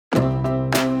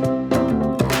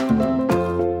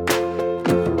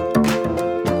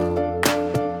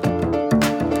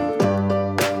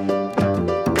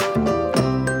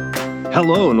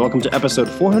Hello and welcome to episode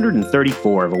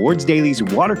 434 of Awards Daily's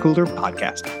Water Cooler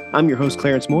Podcast. I'm your host,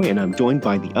 Clarence Moy, and I'm joined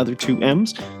by the other two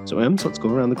M's. So M's, let's go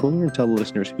around the cooler and tell the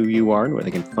listeners who you are and where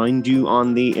they can find you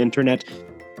on the internet.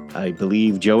 I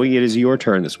believe, Joey, it is your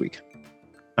turn this week.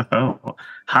 Oh,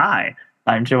 hi.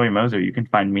 I'm Joey Moser. You can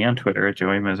find me on Twitter at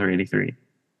JoeyMoser83.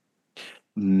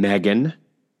 Megan.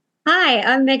 Hi,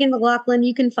 I'm Megan McLaughlin.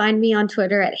 You can find me on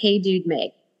Twitter at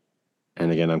HeyDudeMeg.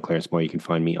 And again, I'm Clarence Moy. You can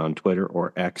find me on Twitter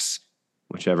or X,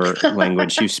 whichever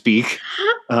language you speak.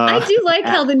 I do like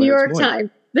how the New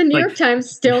York Times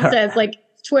still says like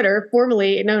Twitter,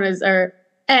 formerly known as, or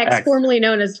X, formerly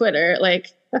known as Twitter. Like,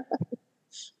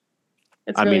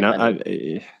 it's really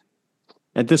funny.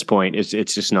 At this point, it's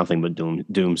just nothing but doom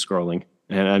scrolling,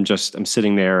 and I'm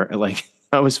sitting there like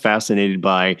I was fascinated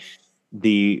by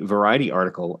the Variety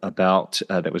article about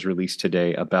that was released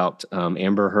today about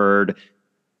Amber Heard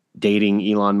dating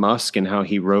Elon Musk and how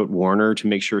he wrote Warner to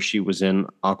make sure she was in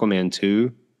Aquaman 2.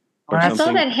 I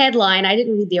saw that headline. I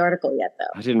didn't read the article yet,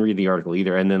 though. I didn't read the article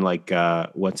either. And then like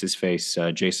what's his face?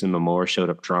 Jason Momoa showed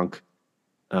up drunk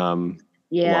while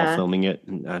filming it.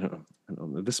 And I don't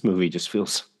know. This movie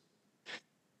feels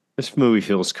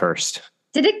cursed.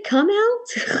 Did it come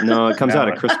out? No, it comes out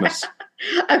at Christmas.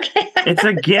 Okay. It's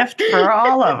a gift for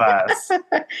all of us.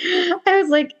 I was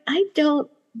like, I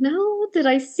don't know. Did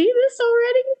I see this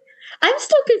already? I'm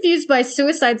still confused by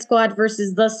Suicide Squad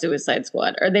versus The Suicide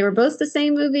Squad. Are they were both the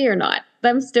same movie or not?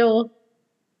 I'm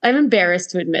embarrassed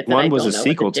to admit that one I was don't a know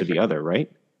sequel to the other,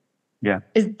 right? Yeah.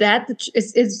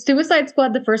 Is Suicide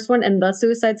Squad the first one and The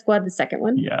Suicide Squad the second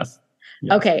one? Yes.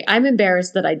 Okay, I'm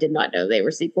embarrassed that I did not know they were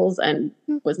sequels and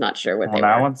was not sure what they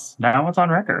were. Now it's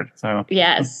on record. So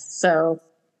yes, so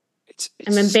it's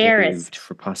I'm embarrassed saved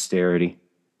for posterity.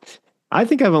 I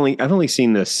think I've only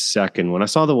seen the second one. I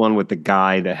saw the one with the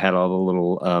guy that had all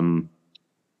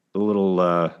the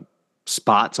little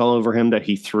spots all over him that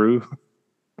he threw.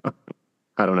 I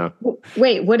don't know.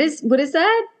 Wait, what is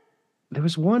that? There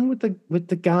was one with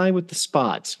the guy with the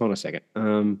spots. Hold on a second.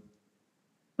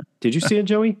 Did you see it,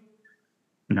 Joey?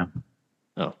 No.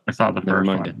 Oh, I saw the first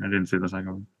one. It. I didn't see the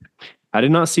second one. I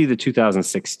did not see the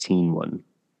 2016 one.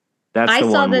 That's the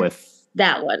one with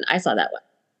that one. I saw that one.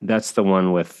 That's the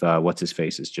one with what's his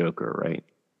face is Joker, right?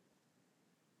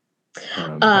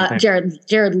 Jared Leto.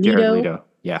 Jared Leto.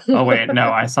 Yeah. Oh wait,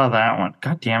 no, I saw that one.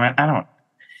 God damn it!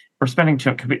 We're spending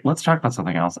too. Let's talk about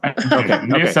something else. Okay,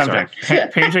 new subject.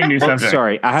 Paging new subject.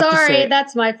 Sorry, I have to say,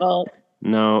 that's my fault.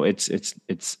 No, it's.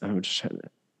 I'm just trying to.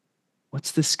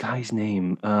 What's this guy's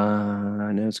name?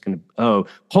 I know it's gonna. Oh,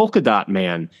 Polka Dot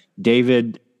Man,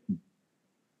 David.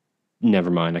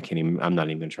 Never mind. I'm not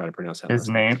even going to try to pronounce that.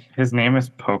 His name is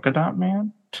Polka Dot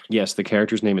Man? Yes, the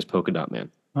character's name is Polka Dot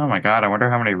Man. Oh my God. I wonder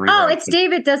how many rewrites. Oh, it's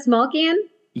David Dastmalchian?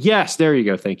 Yes, there you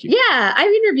go. Thank you. Yeah,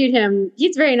 I've interviewed him.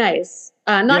 He's very nice.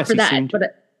 Not for that,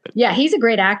 but yeah, he's a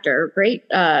great actor, great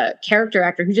character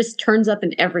actor who just turns up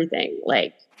in everything.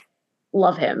 Like,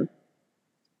 love him.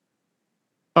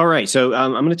 All right, so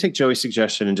I'm going to take Joey's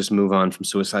suggestion and just move on from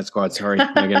Suicide Squad. Sorry,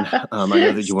 Megan. I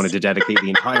know that you wanted to dedicate the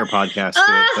entire podcast to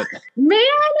it, but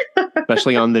man,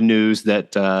 especially on the news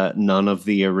that none of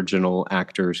the original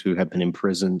actors who have been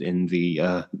imprisoned in the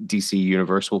DC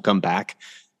universe will come back.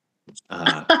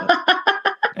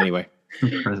 Anyway,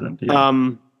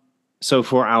 so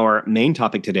for our main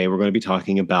topic today, we're going to be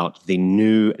talking about the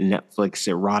new Netflix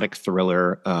erotic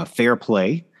thriller, Fair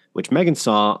Play, which Megan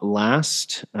saw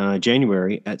last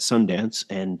January at Sundance,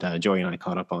 and Joey and I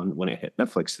caught up on when it hit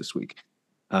Netflix this week.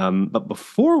 But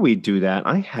before we do that,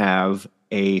 I have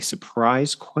a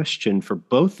surprise question for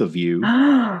both of you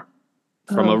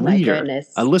from a reader,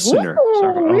 a listener.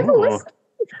 Sorry. We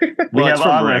have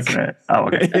a listener. Oh,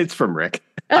 okay. It's from Rick.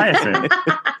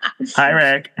 Hi,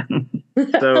 Rick.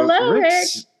 So hello, Rick.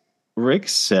 Rick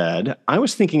said, I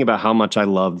was thinking about how much I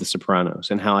love The Sopranos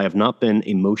and how I have not been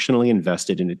emotionally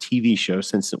invested in a TV show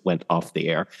since it went off the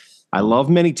air. I love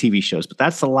many TV shows, but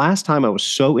that's the last time I was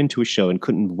so into a show and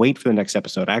couldn't wait for the next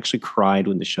episode. I actually cried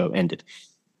when the show ended.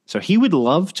 So he would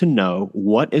love to know,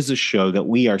 what is a show that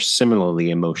we are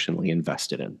similarly emotionally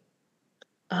invested in?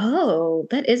 Oh,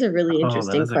 that is a really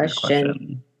interesting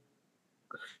question.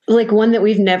 Like one that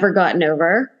we've never gotten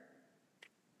over.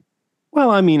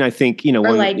 Well, I mean, I think,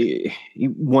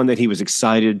 one that he was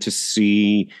excited to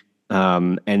see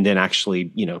and then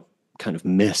actually, kind of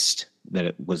missed that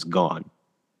it was gone.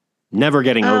 Never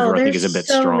getting over, I think, is a bit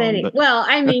strong. Many. But... Well,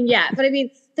 I mean, yeah, but I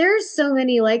mean, there's so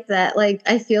many like that. Like,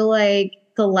 I feel like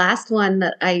the last one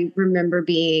that I remember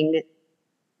being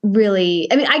really,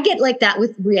 I mean, I get like that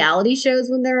with reality shows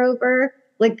when they're over.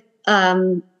 Like,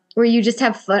 where you just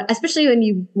have fun, especially when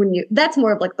you that's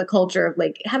more of like the culture of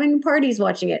like having parties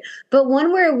watching it. But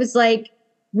one where it was like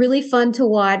really fun to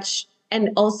watch and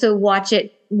also watch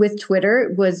it with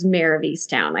Twitter was Mayor of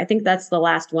Easttown. I think that's the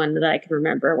last one that I can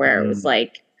remember where it was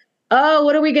like, oh,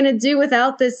 what are we gonna do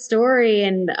without this story?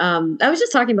 And I was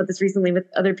just talking about this recently with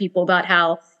other people about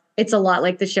how it's a lot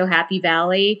like the show Happy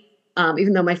Valley.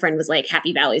 Even though my friend was like,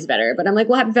 Happy Valley's better, but I'm like,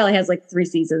 well, Happy Valley has like 3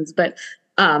 seasons, but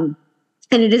and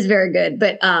it is very good.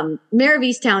 But Mayor of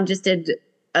Easttown just did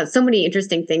so many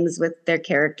interesting things with their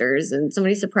characters and so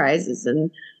many surprises.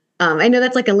 And I know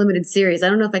that's like a limited series. I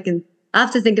don't know if I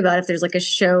have to think about if there's like a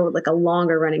show, like a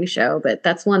longer running show, but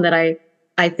that's one that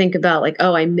I think about like,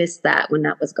 oh, I missed that when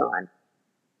that was gone.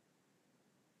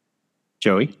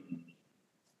 Joey?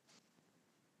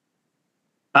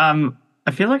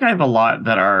 I feel like I have a lot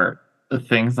that are the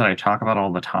things that I talk about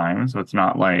all the time, so it's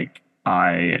not like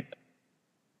I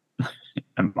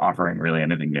am offering really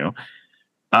anything new.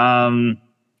 I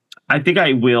think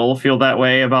I will feel that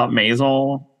way about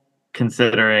Maisel,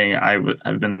 considering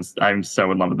I'm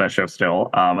so in love with that show still.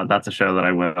 That's a show that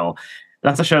I will.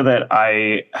 That's a show that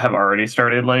I have already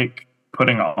started like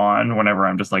putting on whenever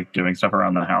I'm just like doing stuff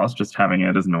around the house, just having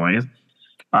it as noise.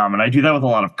 And I do that with a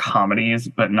lot of comedies,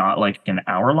 but not like an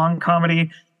hour-long comedy.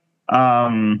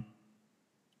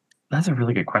 That's a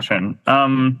really good question.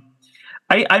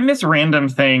 I miss random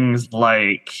things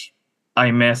like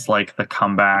I miss like The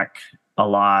Comeback a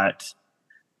lot.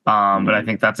 But I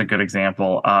think that's a good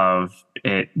example of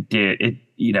it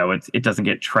doesn't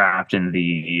get trapped in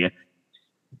the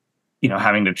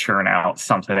having to churn out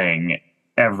something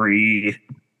every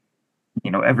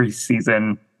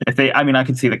season. I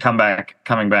could see The Comeback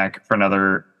coming back for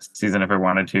another season if I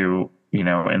wanted to,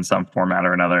 in some format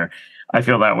or another. I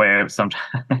feel that way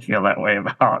sometimes. I feel that way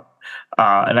about,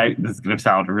 this is going to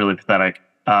sound really pathetic.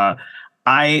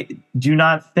 I do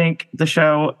not think the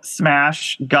show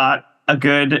Smash got a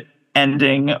good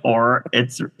ending, or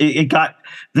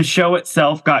the show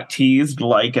itself got teased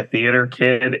like a theater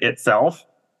kid itself,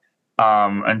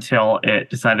 until it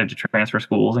decided to transfer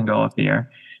schools and go off the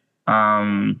air.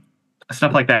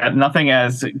 Stuff like that. Nothing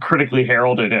as critically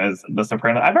heralded as The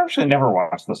Sopranos. I've actually never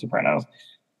watched The Sopranos.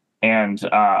 And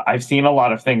I've seen a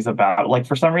lot of things about, like,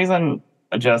 for some reason,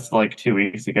 just like 2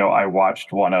 weeks ago, I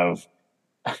watched like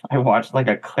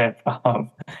a clip of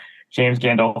James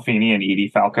Gandolfini and Edie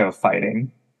Falco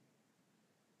fighting.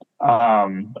 I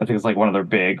think it's like one of their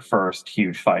big first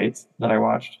huge fights that I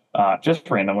watched.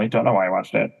 Just randomly. Don't know why I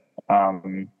watched it.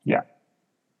 Yeah.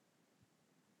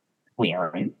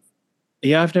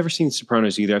 Yeah, I've never seen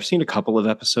Sopranos either. I've seen a couple of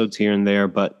episodes here and there,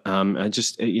 but I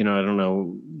just, I don't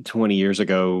know, 20 years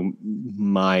ago,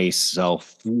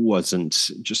 myself wasn't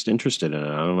just interested in it.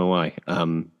 I don't know why.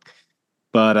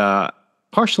 But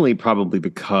partially probably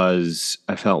because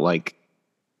I felt like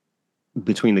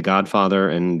between The Godfather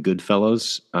and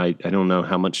Goodfellas, I don't know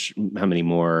how many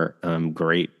more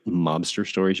great mobster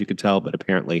stories you could tell, but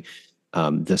apparently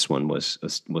this one was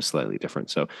slightly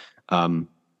different. So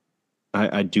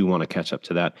I do want to catch up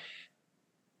to that.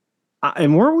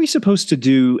 And weren't we supposed to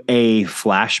do a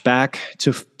flashback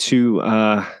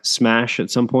to Smash at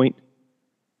some point?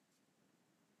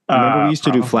 Remember we used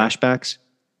to do flashbacks?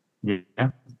 Yeah.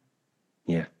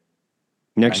 Yeah.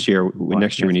 Next year we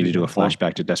need to do a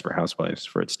flashback to Desperate Housewives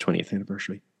for its 20th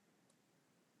anniversary.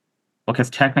 Well, because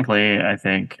technically, I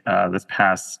think this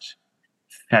past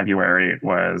February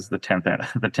was the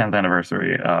 10th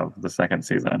anniversary of the second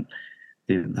season,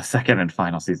 the second and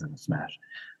final season of Smash.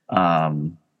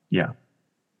 Yeah.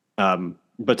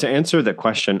 But to answer the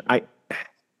question,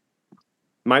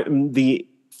 the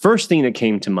first thing that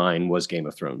came to mind was Game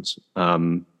of Thrones,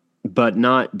 but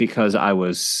not because I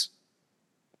was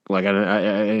like I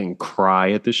didn't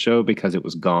cry at the show because it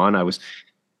was gone.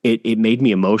 It made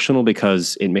me emotional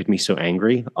because it made me so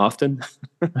angry often.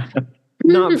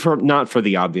 not for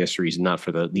the obvious reason, not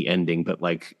for the ending, but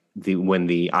like when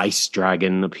the ice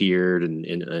dragon appeared and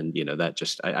that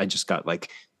just I just got like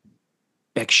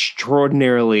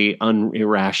extraordinarily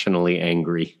irrationally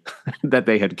angry that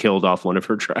they had killed off one of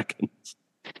her dragons.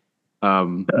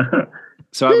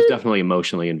 So I was definitely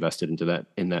emotionally invested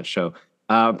in that show.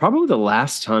 Probably the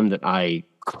last time that I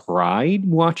cried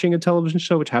watching a television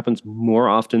show, which happens more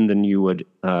often than you would.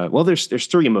 There's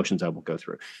 3 emotions I will go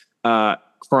through.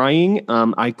 Crying.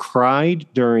 I cried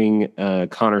during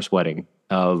Connor's wedding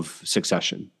of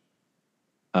Succession,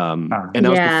 and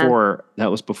that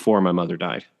was before my mother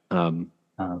died.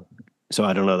 So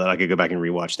I don't know that I could go back and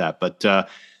rewatch that, but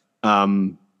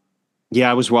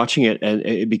I was watching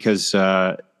it because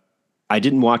I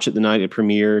didn't watch it the night it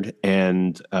premiered,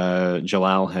 and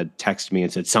Jalal had texted me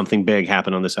and said something big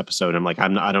happened on this episode. I'm like, I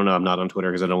don't know. I'm not on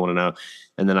Twitter because I don't want to know.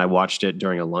 And then I watched it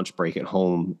during a lunch break at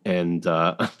home, and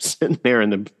I'm sitting there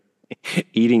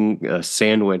eating a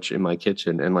sandwich in my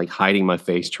kitchen and like hiding my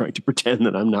face, trying to pretend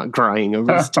that I'm not crying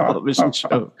over this television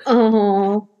show.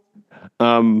 Oh.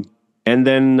 And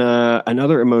then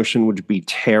another emotion would be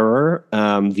terror.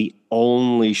 The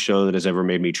only show that has ever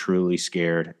made me truly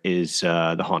scared is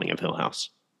The Haunting of Hill House.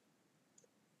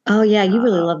 Oh yeah, you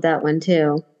really love that one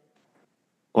too.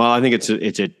 Well, I think it's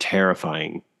a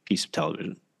terrifying piece of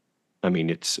television. I mean,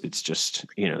 it's just,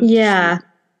 Yeah.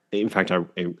 In fact, I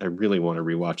really want to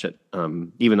rewatch it.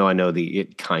 Even though I know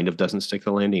it kind of doesn't stick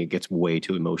the landing, it gets way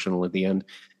too emotional at the end.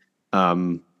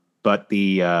 But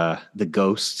the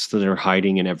ghosts that are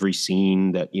hiding in every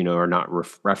scene that are not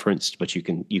referenced, but you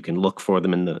can look for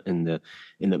them in the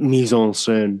mise en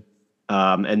scène,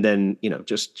 and then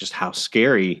just how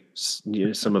scary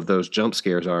some of those jump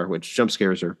scares are, which jump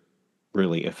scares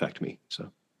really affect me. So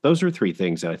those are three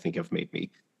things that I think have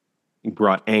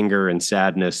brought anger and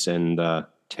sadness and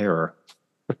terror.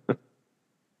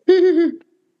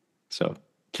 So,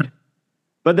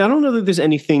 but I don't know that there's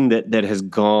anything that has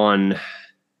gone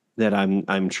that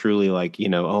I'm truly like,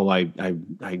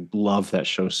 I love that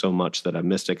show so much that I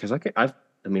missed it, because I've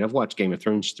watched Game of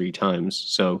Thrones 3 times,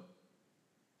 so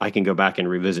I can go back and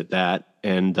revisit that,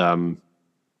 and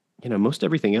most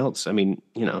everything else. I mean,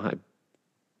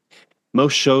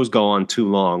 most shows go on too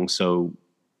long, so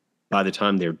by the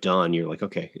time they're done, you're like,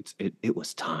 okay, it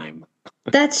was time.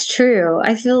 That's true.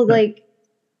 I feel like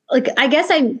I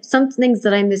guess some things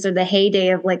that I miss are the heyday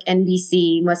of like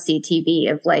NBC must see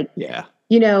TV of like, yeah,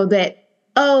 that,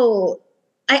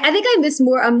 I think I miss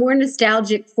more. I'm more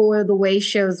nostalgic for the way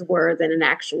shows were than an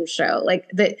actual show. Like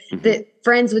that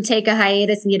Friends would take a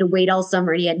hiatus and you had to wait all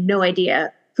summer and you had no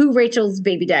idea who Rachel's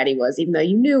baby daddy was, even though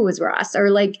you knew it was Ross. Or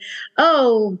like,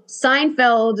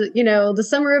 Seinfeld, the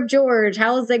Summer of George,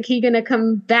 how is he going to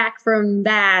come back from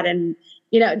that? And,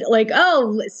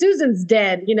 Susan's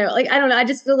dead, I don't know. I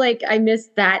just feel like I miss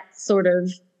that sort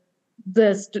of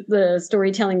the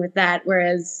storytelling with that,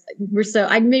 whereas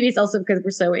maybe it's also because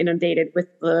we're so inundated with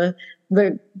the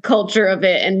culture of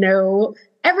it and know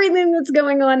everything that's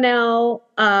going on now,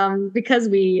 because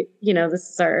we this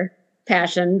is our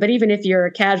passion. But even if you're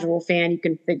a casual fan, you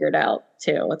can figure it out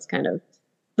too. It's kind of,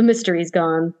 the mystery's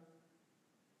gone.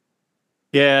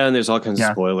 Yeah, and there's all kinds of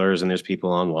spoilers, and there's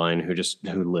people online who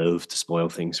live to spoil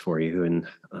things for you. And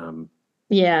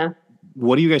yeah.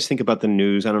 What do you guys think about the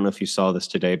news? I don't know if you saw this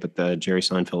today, but Jerry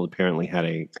Seinfeld apparently had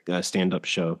a stand-up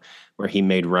show where he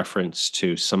made reference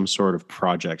to some sort of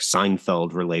project,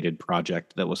 Seinfeld-related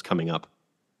project that was coming up.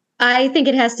 I think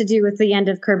it has to do with the end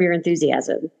of Curb Your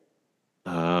Enthusiasm.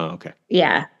 Oh, okay.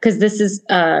 Yeah, because this is,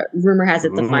 rumor has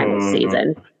it, the final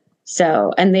season.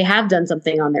 So, and they have done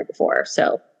something on there before,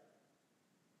 so.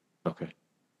 Okay.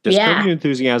 Does Curb Your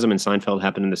Enthusiasm and Seinfeld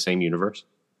happen in the same universe?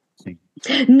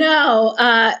 No,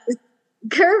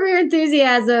 Curb Your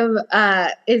Enthusiasm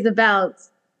is about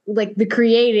like the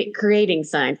creating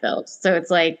Seinfeld. So it's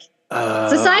like, so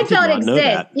Seinfeld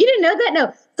exists. You didn't know that?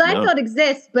 No, Seinfeld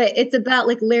exists, but it's about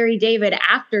like Larry David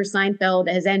after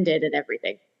Seinfeld has ended and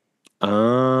everything.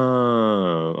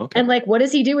 Oh, okay. And like, what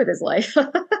does he do with his life?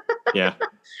 Yeah.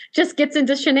 Just gets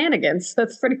into shenanigans.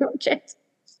 That's pretty much it.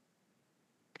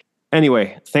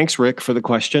 Anyway, thanks, Rick, for the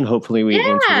question. Hopefully we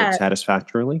answered it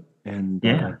satisfactorily. And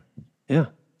yeah.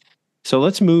 So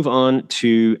let's move on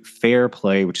to Fair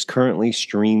Play, which is currently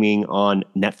streaming on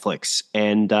Netflix.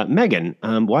 And Megan,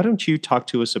 why don't you talk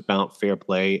to us about Fair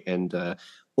Play and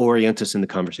orient us in the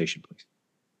conversation, please?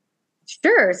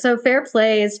 Sure. So Fair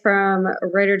Play is from a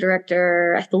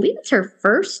writer-director, I believe it's her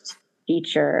first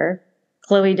feature,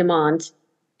 Chloe Dumont.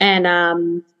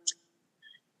 And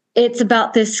it's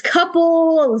about this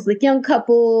couple, this like young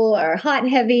couple, are hot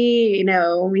and heavy,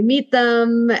 we meet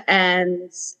them, and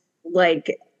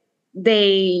like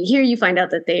you find out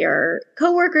that they are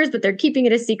coworkers, but they're keeping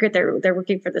it a secret. They're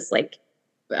working for this like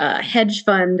hedge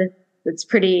fund that's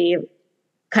pretty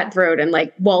cutthroat and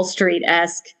like Wall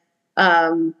Street-esque.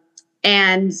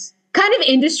 And kind of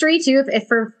industry too, if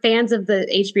for fans of the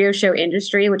HBO show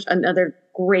Industry, which another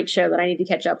great show that I need to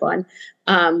catch up on.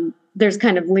 There's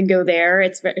kind of lingo there.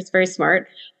 It's very smart.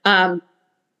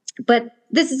 But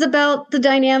this is about the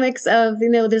dynamics of,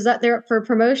 they're up for a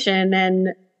promotion, and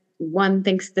one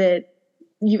thinks that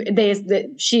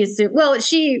she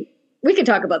assumes, we can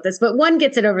talk about this, but one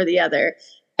gets it over the other,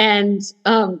 and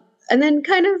then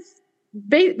kind of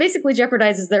basically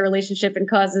jeopardizes their relationship and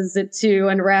causes it to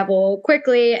unravel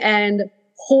quickly and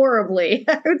horribly,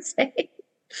 I would say.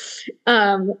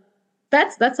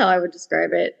 That's how I would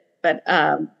describe it. But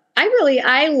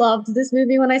I loved this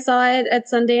movie when I saw it at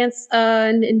Sundance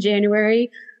in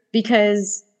January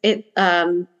because I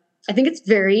think it's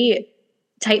very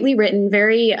tightly written,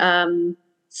 very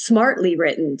smartly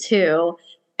written too.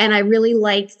 And I really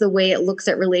like the way it looks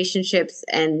at relationships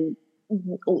and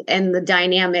the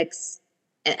dynamics.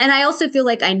 And I also feel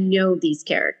like I know these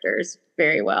characters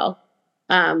very well.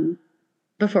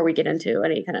 Before we get into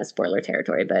any kind of spoiler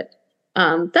territory, but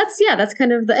that's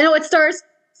kind of it stars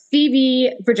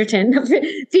Phoebe Bridgerton,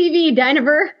 Phoebe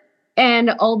Dynevor, and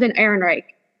Alden Ehrenreich.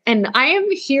 And I am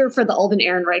here for the Alden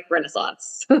Ehrenreich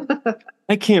Renaissance.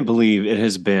 I can't believe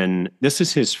this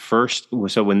is his first.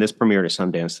 So when this premiered at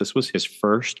Sundance, this was his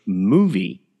first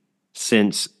movie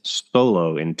since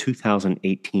Solo in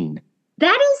 2018.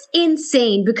 That is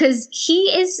insane because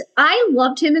I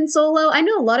loved him in Solo. I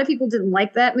know a lot of people didn't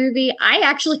like that movie. I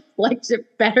actually liked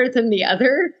it better than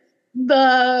the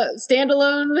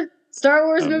standalone Star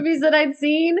Wars movies that I'd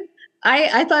seen.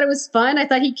 I thought it was fun. I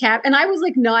thought and I was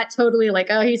like not totally like,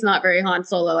 oh, he's not very Han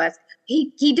Solo-esque.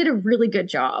 He did a really good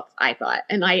job, I thought.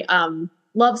 And I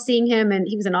love seeing him, and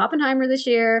he was in Oppenheimer this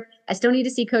year. I still need to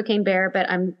see Cocaine Bear, but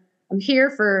I'm here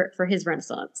for his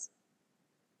Renaissance.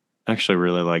 I actually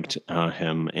really liked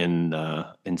him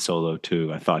in Solo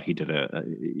too. I thought he did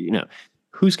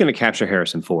who's going to capture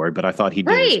Harrison Ford, but I thought he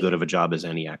did as good of a job as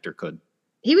any actor could.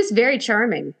 He was very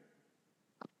charming.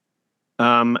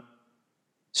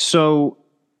 So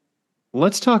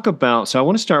let's talk about, so I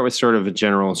want to start with sort of a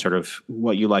general sort of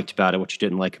what you liked about it, what you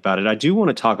didn't like about it. I do want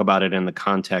to talk about it in the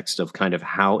context of kind of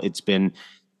how it's been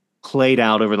played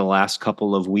out over the last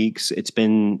couple of weeks. It's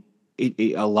been,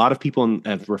 a lot of people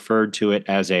have referred to it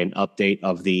as an update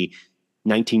of the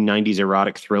 1990s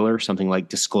erotic thriller, something like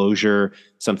Disclosure,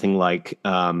 something like,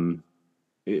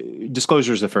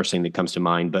 Disclosure is the first thing that comes to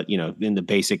mind, but in the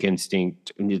Basic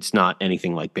Instinct, it's not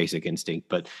anything like Basic Instinct,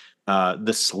 but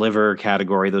the Sliver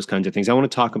category, those kinds of things. I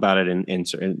want to talk about it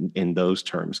in those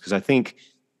terms because I think,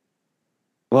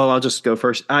 well, I'll just go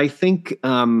first. I think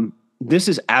this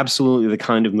is absolutely the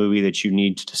kind of movie that you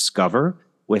need to discover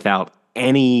without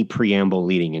any preamble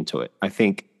leading into it. I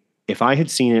think if I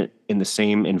had seen it in the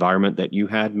same environment that you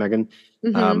had, Megan,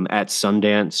 at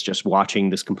Sundance, just watching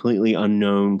this completely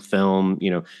unknown film,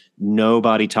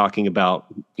 nobody talking about,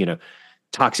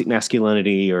 toxic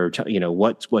masculinity or,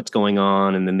 what's going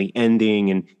on. And then the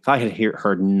ending. And if I had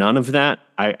heard none of that,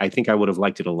 I think I would have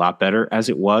liked it a lot better as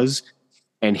it was.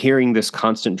 And hearing this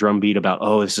constant drumbeat about,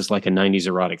 oh, this is like a 90s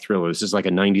erotic thriller. This is like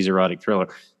a 90s erotic thriller.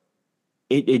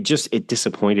 It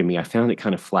disappointed me. I found it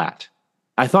kind of flat.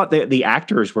 I thought that the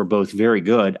actors were both very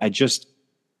good. I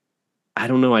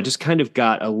don't know. I just kind of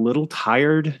got a little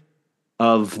tired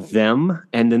of them.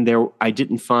 And then I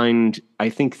didn't find, I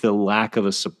think the lack of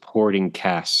a supporting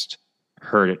cast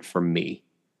hurt it for me.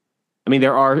 I mean,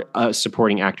 there are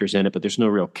supporting actors in it, but there's no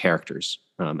real characters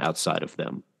outside of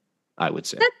them, I would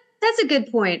say. That's a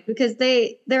good point because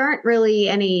there aren't really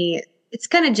any. It's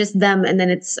kind of just them, and then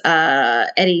it's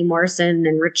Eddie Morrison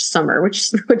and Rich Sommer,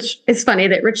 which is funny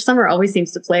that Rich Sommer always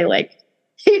seems to play like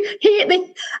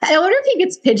I wonder if he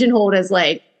gets pigeonholed as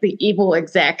like the evil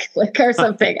exec, like or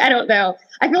something. I don't know.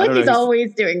 I feel like he's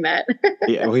always doing that.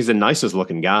 Yeah, well, he's the nicest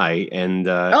looking guy, and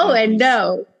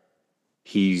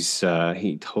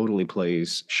he totally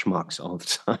plays schmucks all the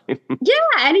time. Yeah,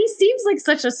 and he seems like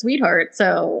such a sweetheart.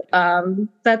 So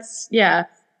that's yeah.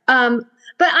 But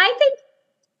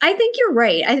I think you're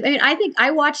right. I mean, I think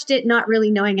I watched it not really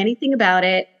knowing anything about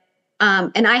it,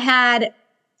 and I had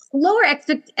lower I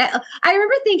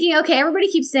remember thinking, okay, everybody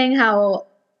keeps saying how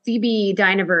Phoebe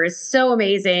Dynevor is so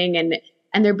amazing,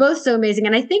 and they're both so amazing,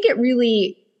 and I think it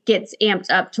really gets amped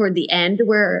up toward the end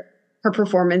where her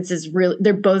performance is really.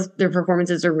 Their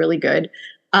performances are really good.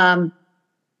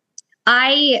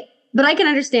 But I can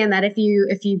understand that if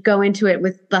you go into it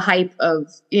with the hype of,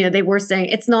 they were saying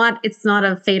it's not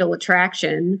a Fatal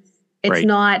Attraction. It's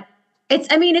not,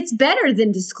 it's better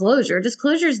than Disclosure.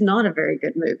 Disclosure is not a very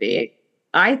good movie,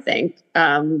 I think.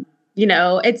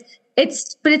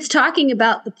 It's talking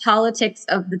about the politics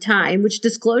of the time, which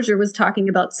Disclosure was talking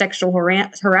about sexual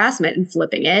harassment and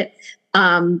flipping it.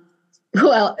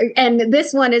 Well, and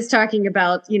this one is talking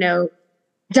about,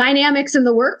 dynamics in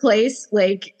the workplace,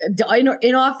 like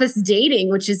in office dating,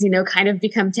 which is, kind of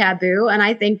become taboo. And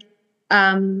I think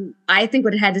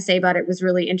what it had to say about it was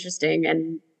really interesting.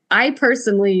 And I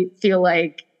personally feel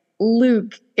like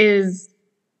Luke is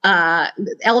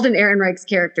Alden Ehrenreich's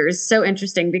character is so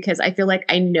interesting because I feel like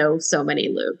I know so many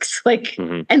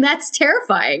Lukes, and that's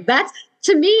terrifying. That's,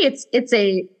 to me, it's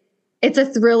it's a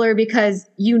thriller because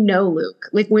Luke.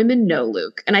 Like, women know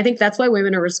Luke. And I think that's why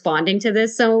women are responding to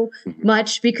this so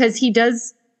much, because he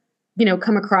does,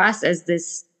 come across as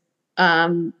this a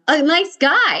nice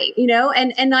guy,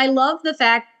 and I love the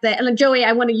fact that, and like, Joey,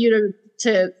 I wanted you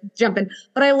to jump in,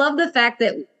 but I love the fact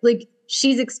that, like,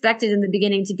 she's expected in the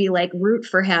beginning to be like root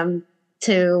for him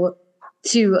to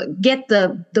get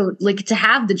the like, to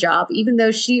have the job, even though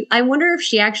I wonder if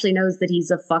she actually knows that he's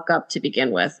a fuck up to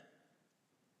begin with.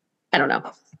 I don't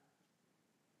know.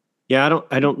 Yeah,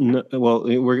 I don't know.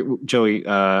 Well, Joey,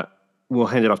 we'll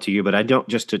hand it off to you, but I don't,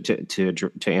 just to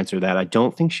answer that, I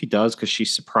don't think she does, because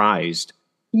she's surprised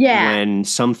when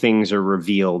some things are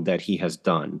revealed that he has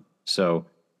done. So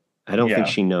I don't think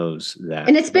she knows that.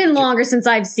 And it's been longer since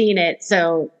I've seen it,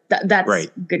 so that's right.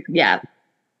 Good. Yeah,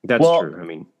 that's true. I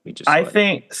mean, I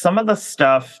think some of the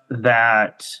stuff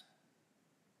that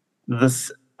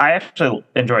I actually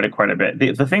enjoyed it quite a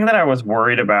bit. The thing that I was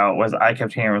worried about was, I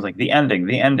kept hearing, was like, the ending,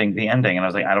 and I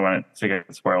was like, I don't want it to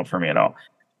get spoiled for me at all.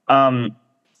 And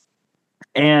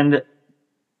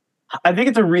I think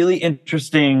it's a really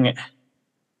interesting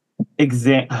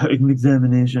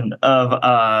examination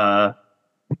of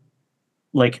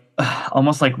like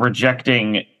almost like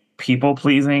rejecting people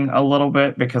pleasing a little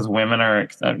bit, because women are,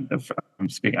 I'm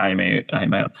speaking, I'm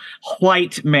a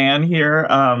white man here.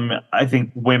 I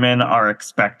think women are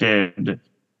expected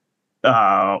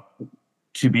to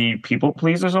be people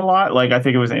pleasers a lot. Like, I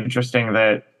think it was interesting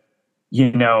that,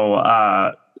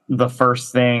 the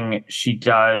first thing she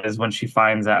does when she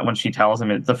tells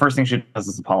him, the first thing she does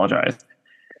is apologize.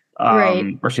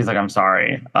 Where she's like, I'm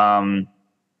sorry. And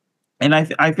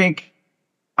I think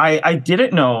I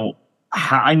didn't know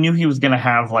how, I knew he was going to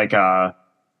have like a,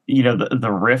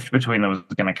 the rift between them was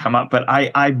going to come up, but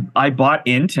I bought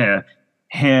into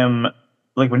him.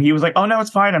 Like, when he was like, oh no, it's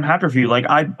fine, I'm happy for you. Like,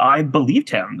 I believed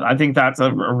him. I think that's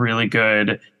a really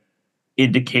good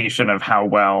indication of how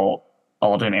well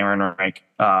Alden Ehrenreich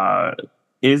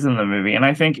is in the movie. And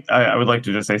I think I would like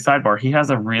to just say, sidebar, he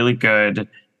has a really good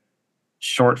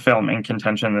short film in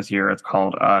contention this year. It's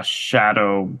called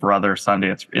Shadow Brother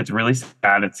Sunday. It's really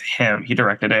sad. It's him. He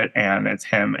directed it, and it's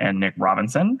him and Nick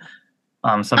Robinson.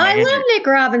 So I love Nick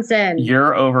Robinson.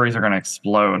 Your ovaries are going to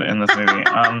explode in this movie.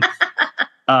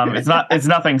 It's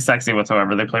nothing sexy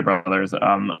whatsoever. They play brothers.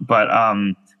 But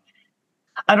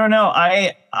I don't know.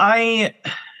 I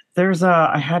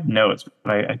had notes,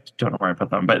 but I don't know where I put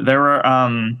them. But there were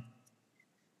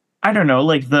I don't know,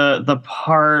 like the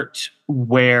part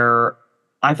where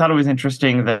I thought it was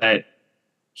interesting that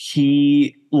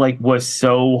he like was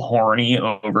so horny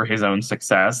over his own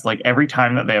success. Like, every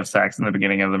time that they have sex in the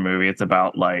beginning of the movie, it's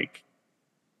about like,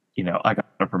 I got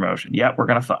a promotion. Yeah, we're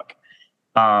gonna fuck.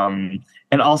 And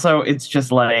also, it's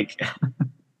just like,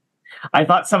 I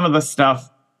thought some of the stuff,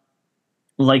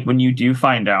 like when you do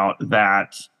find out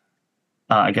that,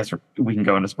 I guess we can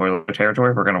go into spoiler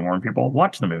territory if we're going to warn people.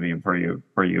 Watch the movie before you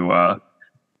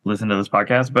listen to this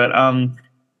podcast. But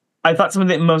I thought some of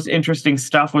the most interesting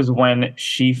stuff was when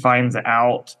she finds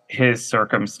out his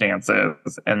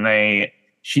circumstances, and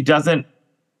she doesn't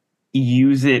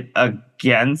use it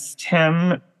against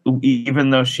him,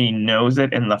 even though she knows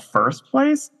it in the first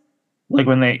place. Like,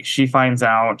 when she finds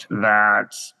out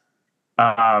that,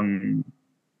 I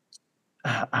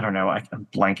don't know, I'm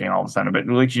blanking all of a sudden, but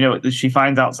like, she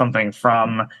finds out something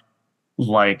from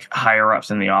like higher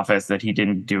ups in the office that he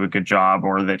didn't do a good job,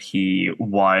 or that he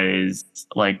was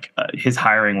like, his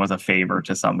hiring was a favor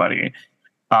to somebody.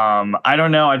 I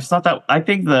don't know. I just thought that, I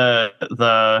think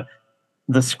the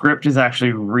script is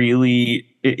actually really,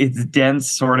 it's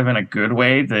dense, sort of in a good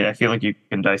way, that I feel like you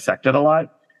can dissect it a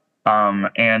lot.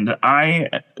 And I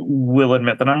will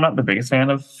admit that I'm not the biggest fan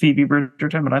of Phoebe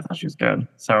Bridgerton, but I thought she was good.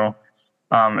 So,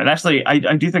 and actually,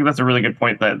 I do think that's a really good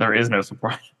point, that there is no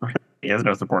support. There is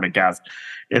no supporting cast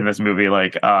in this movie.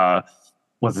 Like,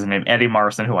 what's his name? Eddie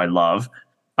Marson, who I love.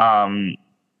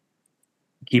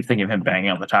 Keep thinking of him banging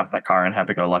on the top of that car in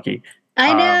Happy Go Lucky.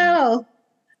 I know.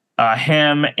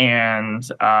 Him and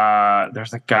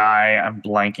there's a guy, I'm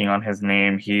blanking on his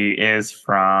name. He is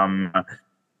from.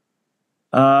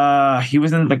 He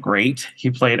was in The Great. He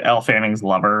played Elle Fanning's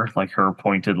lover, like her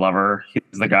pointed lover. He's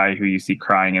the guy who you see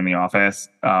crying in the office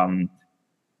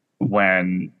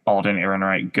when Alden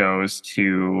Ehrenreich goes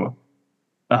to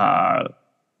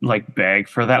like beg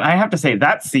for that. I have to say,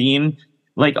 that scene,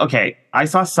 like, okay, I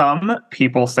saw some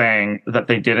people saying that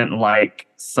they didn't like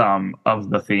some of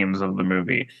the themes of the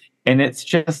movie. And it's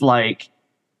just like,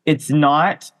 it's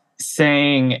not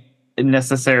saying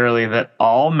necessarily that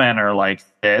all men are like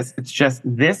this. It's just,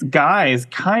 this guy is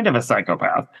kind of a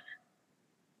psychopath.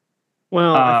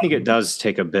 Well, I think it does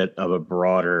take a bit of a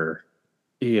broader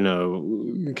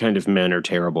kind of men are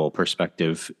terrible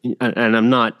perspective. And I'm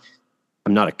not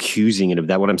accusing it of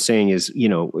that. What I'm saying is,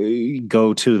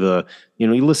 go to the,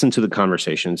 you listen to the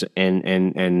conversations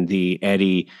and the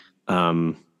Eddie,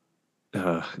 Martin.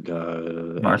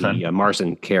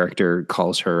 Marson character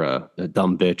calls her a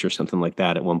dumb bitch or something like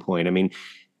that at one point. I mean,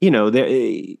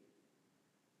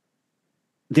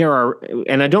 there are,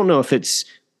 and I don't know if this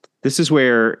is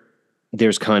where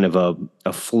there's kind of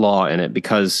a flaw in it,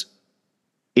 because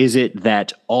is it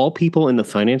that all people in the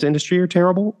finance industry are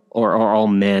terrible, or are all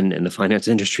men in the finance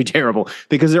industry terrible?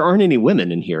 Because there aren't any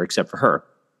women in here except for her,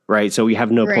 right? So we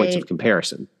have no points of Right.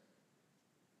 comparison.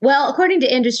 Well, according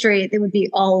to industry, it would be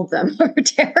all of them are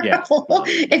terrible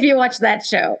if you watch that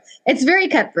show. It's very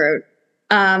cutthroat.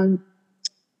 I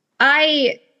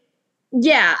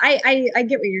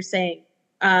get what you're saying.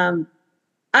 I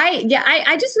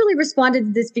just really responded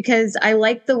to this because I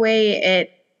like the way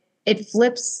it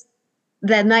flips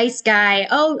the nice guy.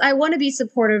 Oh, I want to be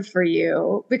supportive for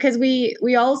you, because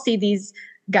we all see these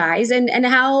guys, and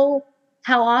how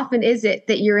often is it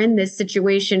that you're in this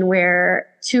situation where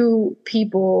two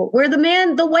people, where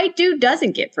the white dude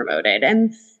doesn't get promoted,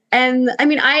 and I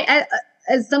mean, I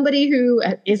as somebody who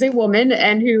is a woman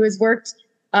and who has worked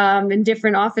in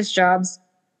different office jobs,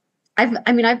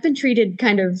 I've been treated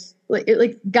kind of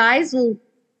like guys will.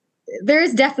 There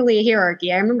is definitely a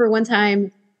hierarchy. I remember one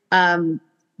time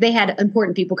they had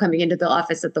important people coming into the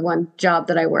office at the one job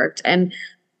that I worked, and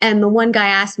the one guy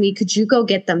asked me, "Could you go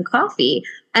get them coffee?"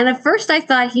 And at first I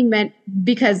thought he meant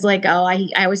because I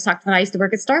always talked about I used to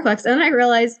work at Starbucks, and then I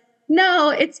realized no,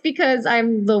 it's because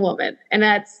I'm the woman, and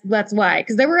that's why.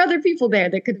 Because there were other people there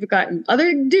that could have gotten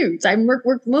other dudes. I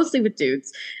worked mostly with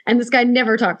dudes, and this guy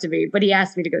never talked to me, but he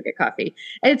asked me to go get coffee.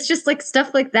 And it's just like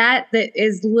stuff like that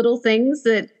is little things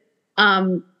that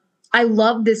I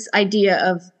love this idea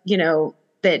of,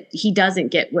 that he doesn't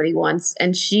get what he wants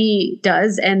and she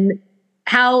does, and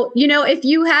how, if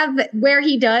you have where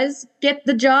he does get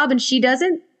the job and she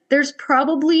doesn't, there's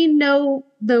probably no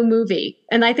movie.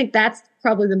 And I think that's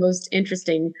probably the most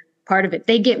interesting part of it.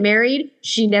 They get married.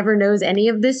 She never knows any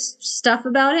of this stuff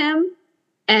about him.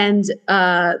 And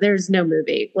there's no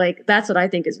movie. Like, that's what I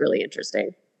think is really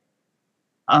interesting.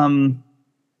 I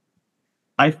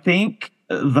think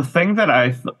the thing that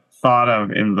I thought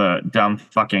of in the dumb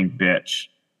fucking bitch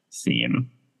scene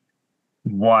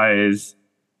was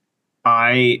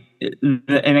I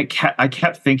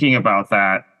kept thinking about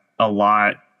that a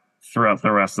lot throughout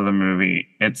the rest of the movie.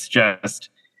 It's just,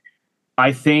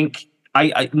 I think,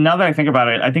 I now that I think about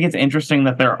it, I think it's interesting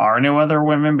that there are no other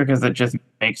women, because it just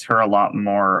makes her a lot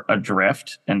more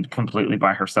adrift and completely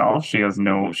by herself. She has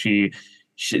she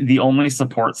the only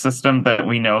support system that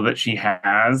we know that she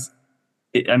has,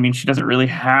 she doesn't really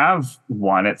have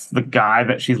one. It's the guy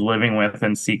that she's living with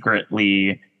and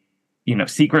secretly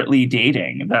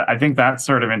dating. That, I think that's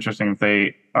sort of interesting.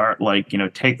 They are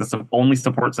take the only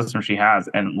support system she has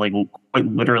and quite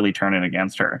literally turn it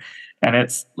against her. And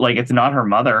it's it's not her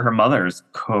mother. Her mother's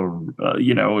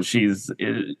she's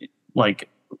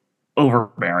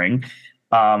overbearing.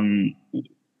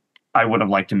 I would have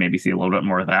liked to maybe see a little bit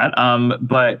more of that.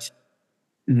 But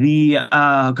the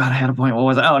God, I had a point. What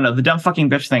was it? Oh no, the dumb fucking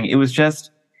bitch thing. It was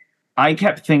just, I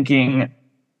kept thinking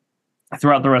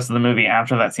throughout the rest of the movie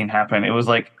after that scene happened, it was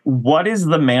like, what is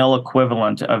the male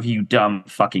equivalent of you dumb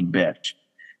fucking bitch?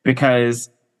 Because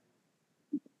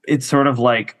it's sort of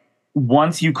like,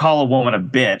 once you call a woman a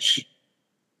bitch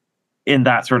in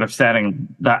that sort of setting,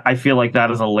 that I feel like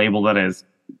that is a label that is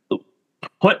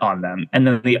put on them. And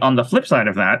then on the flip side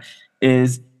of that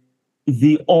is,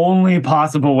 the only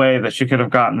possible way that she could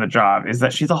have gotten the job is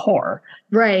that she's a whore.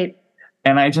 Right.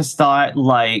 And I just thought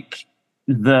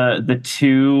the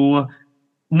two,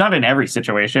 not in every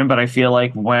situation, but I feel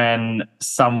like when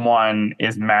someone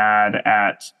is mad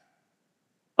at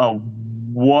a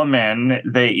woman,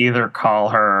 they either call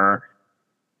her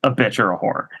a bitch or a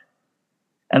whore.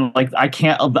 And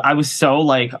I was so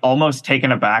almost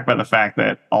taken aback by the fact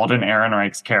that Alden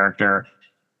Ehrenreich's character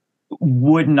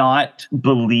would not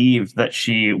believe that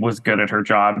she was good at her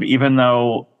job, even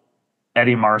though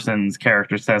Eddie Marson's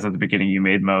character says at the beginning, you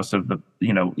made some of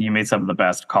the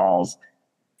best calls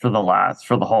for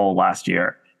the whole last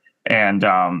year. And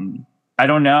I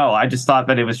don't know. I just thought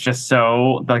that it was just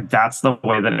so that's the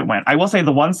way that it went. I will say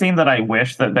the one scene that I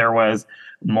wish that there was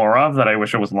more of, that I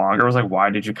wish it was longer, was why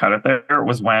did you cut it there? It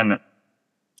was when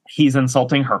he's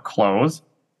insulting her clothes.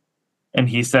 And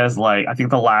he says, I think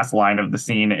the last line of the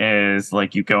scene is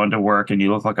you go into work and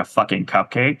you look like a fucking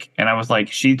cupcake. And I was like,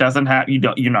 she doesn't have,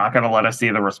 you're not going to let us see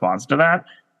the response to that,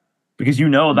 because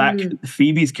that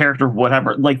Phoebe's character,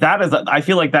 whatever, that is, I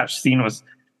feel like that scene was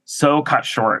so cut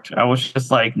short. I was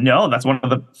just like, no, that's one of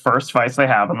the first fights they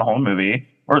have in the whole movie,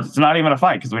 or it's not even a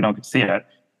fight because we don't get to see it.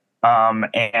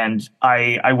 And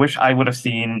I wish I would have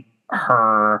seen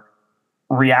her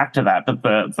react to that, but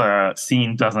the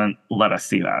scene doesn't let us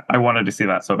see that. I wanted to see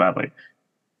that so badly.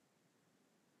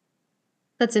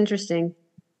 That's interesting.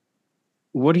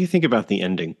 What do you think about the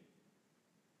ending?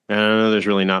 I know there's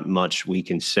really not much we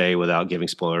can say without giving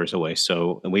spoilers away.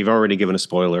 So we've already given a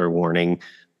spoiler warning,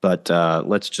 but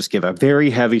let's just give a very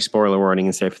heavy spoiler warning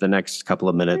and say for the next couple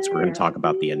of minutes, we're going to talk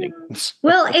about the ending.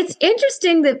 Well, it's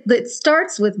interesting that it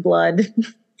starts with blood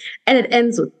and it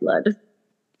ends with blood.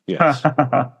 Yes.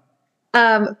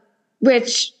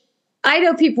 Which I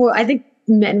know I think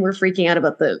men were freaking out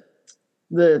about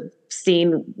the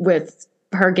scene with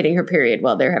her getting her period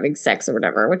while they're having sex or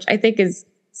whatever, which I think is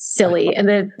silly. And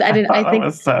then I think that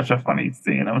was such a funny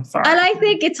scene. I'm sorry. And I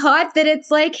think it's hot that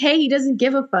it's like, hey, he doesn't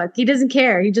give a fuck. He doesn't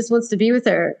care. He just wants to be with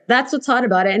her. That's what's hot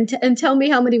about it. And tell me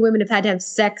how many women have had to have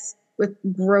sex with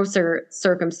grosser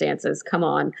circumstances. Come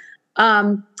on.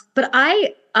 But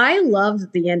I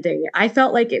loved the ending. I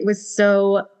felt like it was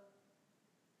so,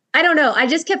 I don't know. I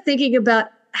just kept thinking about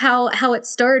how it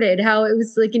started, how it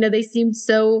was like, they seemed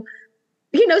so,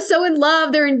 so in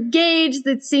love. They're engaged.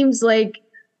 It seems like,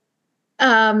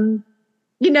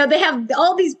 they have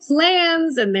all these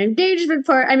plans and the engagement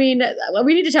part. I mean,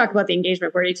 we need to talk about the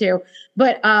engagement party too.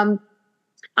 But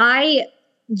I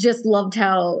just loved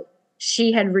how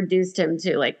she had reduced him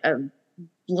to like a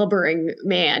blubbering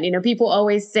man. People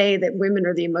always say that women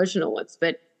are the emotional ones,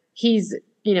 but he's,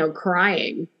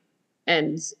 crying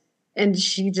and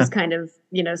she just kind of,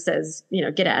 says,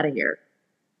 get out of here.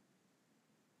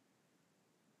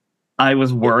 I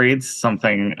was worried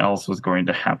something else was going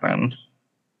to happen.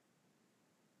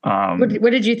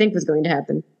 What did you think was going to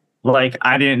happen? Like,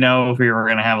 I didn't know if we were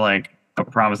going to have like a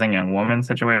promising young woman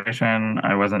situation.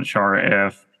 I wasn't sure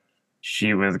if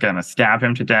she was going to stab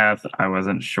him to death. I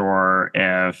wasn't sure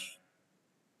if,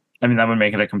 that would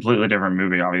make it a completely different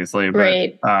movie, obviously. But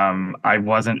right. I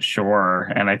wasn't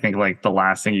sure. And I think like the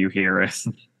last thing you hear is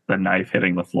the knife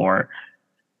hitting the floor.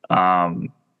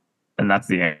 And that's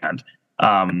the end.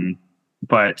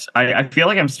 But I feel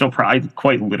like I'm still I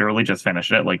quite literally just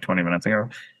finished it like 20 minutes ago.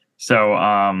 So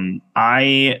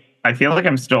I feel like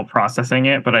I'm still processing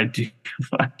it, but I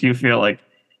do feel like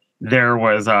there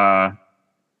was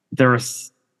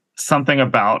something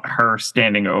about her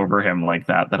standing over him like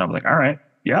that I was like, all right,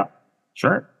 yeah,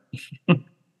 sure.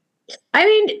 I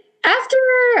mean, after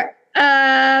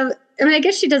I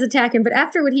guess she does attack him, but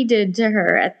after what he did to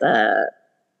her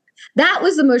that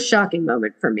was the most shocking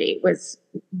moment for me, was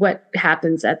what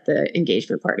happens at the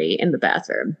engagement party in the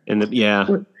bathroom.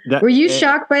 Were you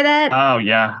shocked by that? Oh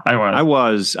yeah, I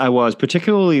was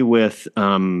particularly with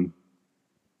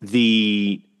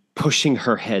the pushing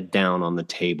her head down on the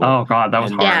table. Oh God, that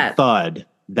was hard. Yeah.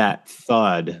 That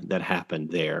thud that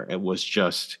happened there. It was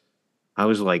just, I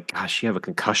was like, gosh, she have a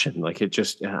concussion. Like it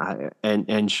just,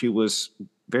 and she was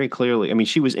very clearly,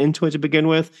 she was into it to begin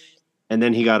with. And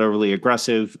then he got overly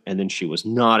aggressive, and then she was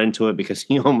not into it because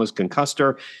he almost concussed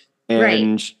her. And, right.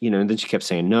 Then she kept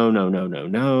saying, no.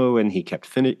 And he kept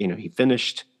he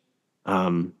finished.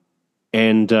 And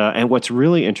what's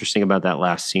really interesting about that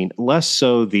last scene, less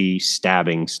so the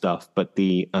stabbing stuff, but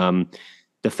the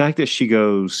fact that she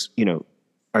goes,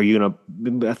 are you going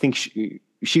to, I think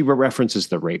she references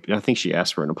the rape. And I think she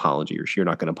asked for an apology, or you're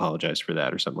not going to apologize for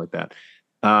that or something like that.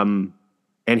 And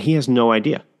he has no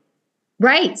idea.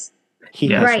 Right. He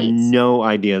has no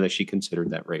idea that she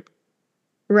considered that rape.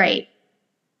 Right.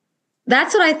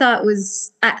 That's what I thought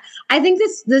was. I think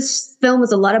this film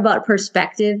was a lot about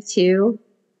perspective too.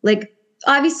 Like,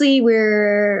 obviously,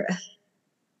 we're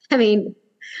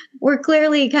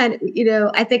clearly kind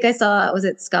of, I think I saw, was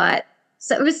it Scott?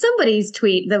 So it was somebody's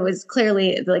tweet that was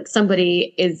clearly like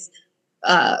somebody is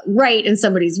right and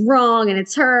somebody's wrong, and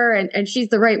it's her and she's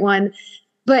the right one.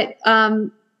 But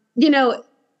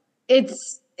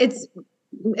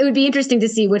it would be interesting to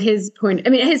see what his point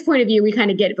of view, we kind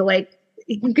of get, but like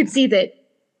you could see that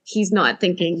he's not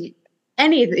thinking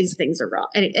any of these things are wrong,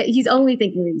 and he's only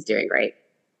thinking that he's doing right.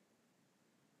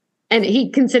 And he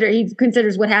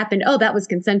considers what happened, oh, that was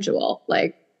consensual.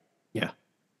 Like, yeah.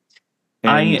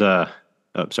 And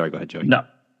sorry, go ahead, Joey. No,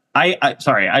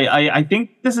 I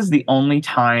think this is the only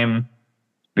time,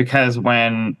 because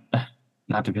when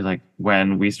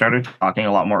we started talking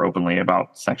a lot more openly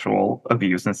about sexual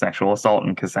abuse and sexual assault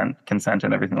and consent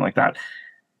and everything like that,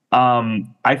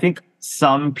 I think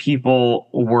some people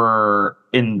were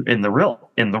in the real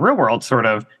world sort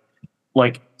of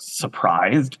like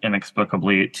surprised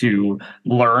inexplicably to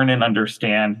learn and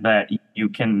understand that you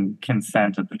can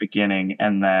consent at the beginning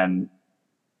and then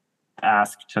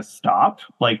ask to stop.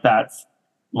 Like that's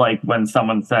like when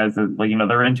someone says that, like,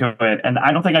 they're into it. And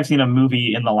I don't think I've seen a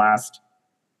movie in the last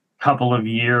couple of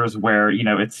years where,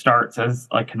 it starts as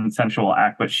a consensual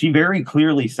act, but she very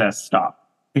clearly says stop.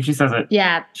 I think she says it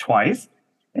twice.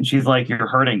 And she's like, you're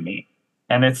hurting me.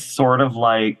 And it's sort of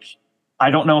like,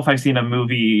 I don't know if I've seen a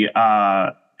movie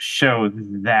show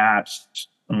that,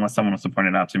 unless someone wants to point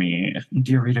it out to me,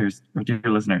 dear readers or dear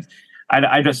listeners.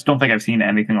 I just don't think I've seen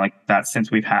anything like that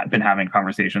since we've been having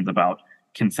conversations about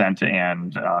consent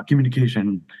and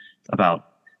communication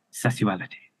about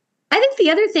sexuality. I think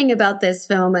the other thing about this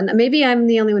film, and maybe I'm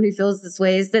the only one who feels this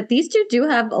way, is that these two do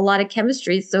have a lot of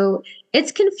chemistry. So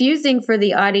it's confusing for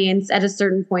the audience at a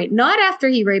certain point, not after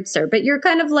he rapes her, but you're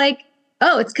kind of like,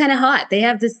 oh, it's kind of hot. They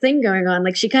have this thing going on.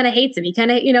 Like she kind of hates him. He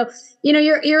kind of,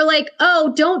 you're like,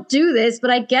 oh, don't do this. But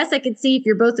I guess I could see if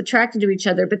you're both attracted to each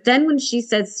other. But then when she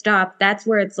says stop, that's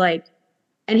where it's like,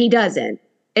 and he doesn't.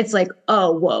 It's like,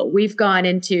 oh, whoa, we've gone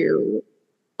into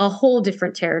a whole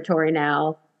different territory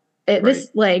now. This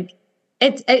like.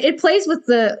 It plays with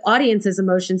the audience's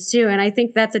emotions too, and I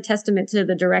think that's a testament to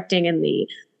the directing and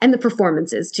the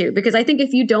performances too. Because I think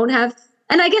if you don't have,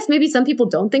 and I guess maybe some people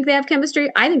don't think they have chemistry.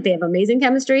 I think they have amazing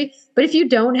chemistry, but if you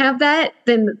don't have that,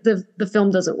 then the film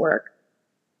doesn't work.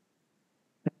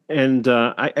 And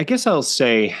I guess I'll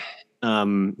say,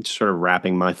 sort of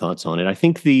wrapping my thoughts on it, I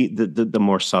think the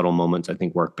more subtle moments I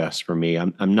think work best for me.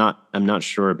 I'm not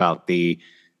sure about the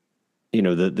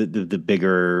the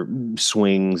bigger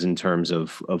swings in terms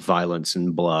of violence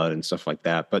and blood and stuff like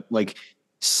that. But like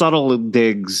subtle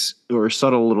digs or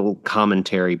subtle little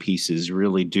commentary pieces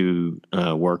really do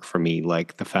work for me.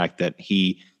 Like the fact that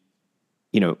he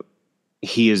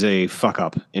is a fuck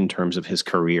up in terms of his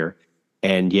career.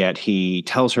 And yet he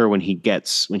tells her when she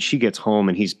gets home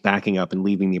and he's backing up and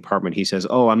leaving the apartment, he says,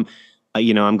 oh,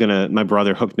 my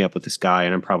brother hooked me up with this guy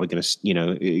and I'm probably going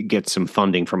to, get some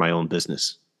funding for my own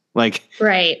business. Like,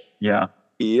 right. Yeah.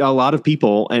 A lot of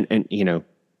people, and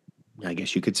I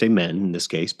guess you could say men in this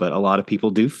case, but a lot of people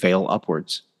do fail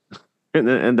upwards.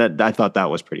 and that I thought that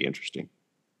was pretty interesting.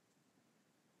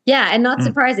 Yeah. And not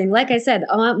surprising. Like I said,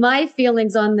 my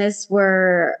feelings on this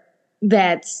were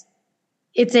that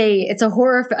it's a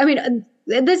horror. I mean,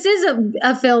 this is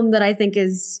a film that I think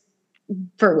is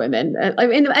for women.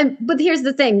 But here's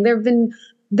the thing. There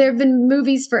have been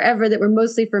movies forever that were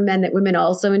mostly for men that women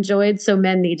also enjoyed. So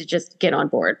men need to just get on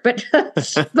board. But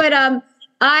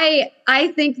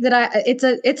I think that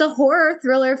it's a horror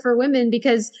thriller for women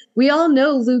because we all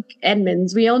know Luke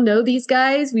Edmonds. We all know these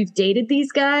guys. We've dated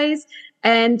these guys.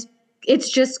 And it's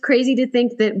just crazy to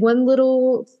think that one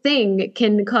little thing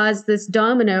can cause this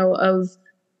domino of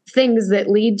things that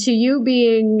lead to you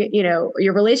being,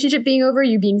 your relationship being over,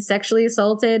 you being sexually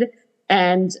assaulted,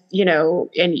 and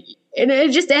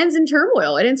it just ends in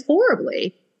turmoil. It ends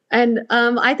horribly. And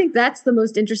I think that's the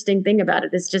most interesting thing about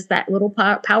it is just that little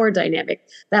power dynamic.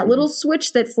 That little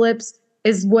switch that flips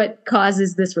is what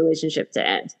causes this relationship to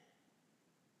end.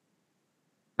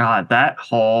 God, that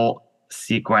whole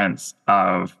sequence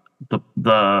of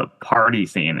the party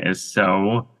scene is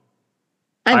so...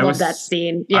 I love that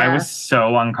scene. Yeah. I was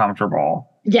so uncomfortable.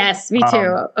 Yes, me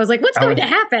too. I was like, what's going to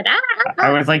happen?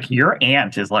 I was like, your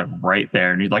aunt is like right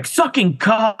there. And he's like, sucking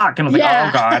cock. And I was like,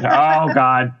 oh God, oh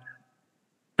God.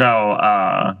 So,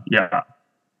 yeah.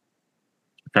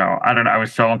 So, I don't know. I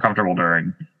was so uncomfortable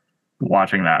during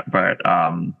watching that. But,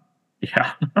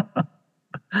 yeah.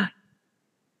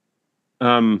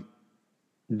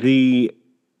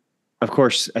 Of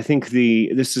course, I think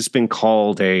this has been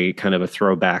called a kind of a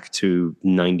throwback to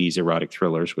 90s erotic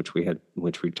thrillers, which we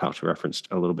referenced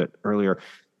a little bit earlier.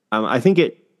 I think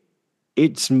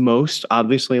it's most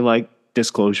obviously like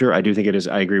Disclosure. I do think it is.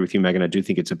 I agree with you, Megan. I do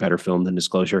think it's a better film than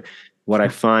Disclosure. What I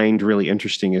find really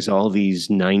interesting is all these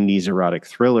 90s erotic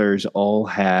thrillers all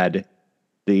had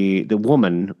the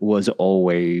woman was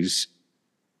always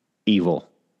evil.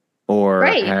 Or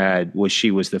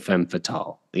she was the femme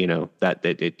fatale, that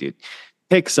it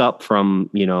picks up from,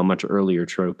 a much earlier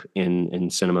trope in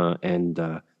cinema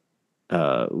and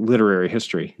literary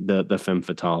history, the femme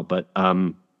fatale. But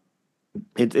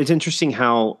it's interesting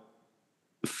how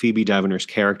Phoebe Daviner's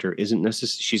character isn't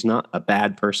necessarily, she's not a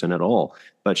bad person at all,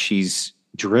 but she's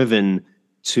driven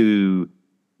to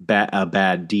a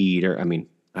bad deed, or, I mean,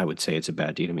 I would say it's a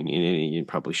bad deed. I mean, you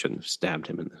probably shouldn't have stabbed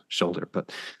him in the shoulder,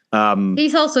 but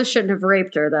he also shouldn't have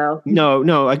raped her, though.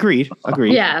 No, agreed.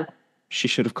 Yeah, she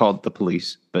should have called the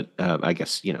police, but I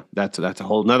guess that's a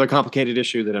whole another complicated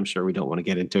issue that I'm sure we don't want to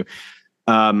get into.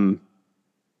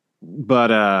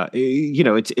 but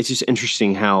it's just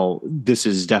interesting how this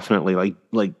is definitely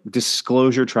like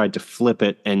Disclosure tried to flip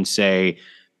it and say,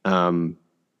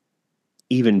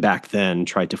 even back then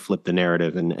tried to flip the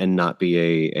narrative and not be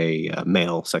a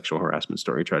male sexual harassment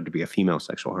story, tried to be a female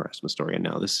sexual harassment story, and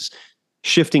now this is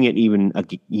shifting it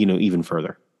even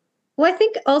further. Well, I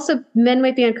think also men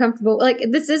might be uncomfortable. Like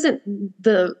this isn't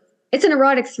it's an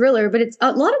erotic thriller, but it's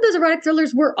a lot of those erotic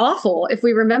thrillers were awful if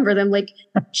we remember them. Like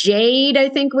Jade, I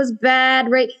think was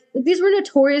bad, right? Like, these were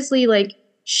notoriously like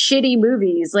shitty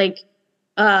movies. Like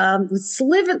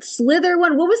Slither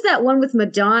one. What was that one with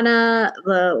Madonna?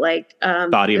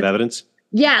 Body of Evidence.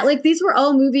 Yeah, like these were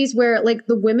all movies where like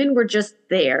the women were just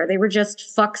there. They were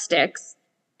just fuck sticks.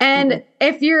 And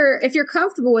if you're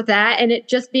comfortable with that and it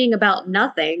just being about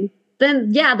nothing, then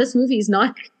yeah, this movie's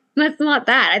not that's not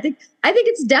that. I think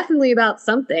it's definitely about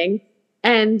something.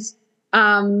 And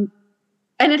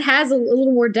it has a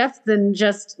little more depth than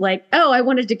just like, oh, I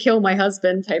wanted to kill my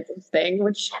husband type of thing,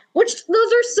 which those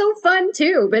are so fun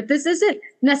too. But this isn't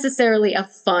necessarily a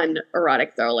fun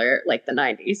erotic thriller like the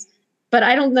 90s. But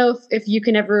I don't know if you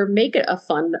can ever make it a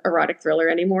fun erotic thriller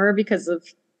anymore because of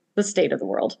the state of the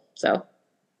world. So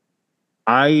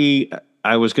I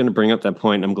was going to bring up that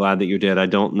point. I'm glad that you did. I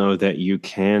don't know that you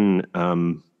can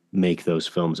make those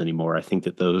films anymore. I think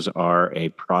that those are a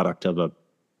product of a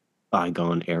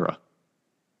bygone era.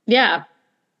 Yeah.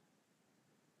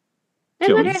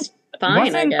 And that's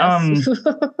fine, I guess.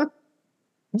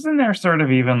 Wasn't there sort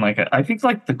of even like I think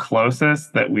like the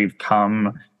closest that we've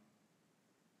come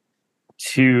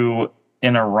to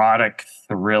an erotic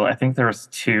thriller, I think there was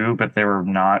two, but they were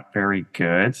not very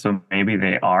good. So maybe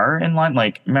they are in line.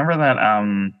 Like, remember that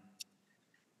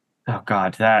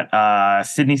that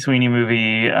Sydney Sweeney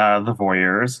movie, The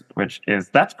Voyeurs,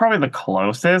 that's probably the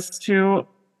closest to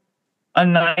a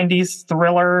 90s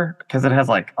thriller because it has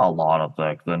like a lot of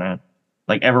sex in it.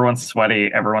 Like everyone's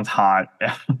sweaty, everyone's hot.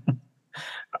 It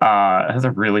has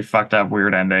a really fucked up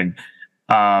weird ending.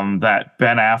 That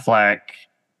Ben Affleck.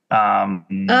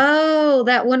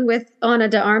 That one with Ana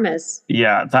de Armas.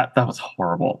 Yeah, that was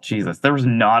horrible. Jesus, there was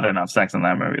not enough sex in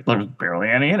that movie. There was barely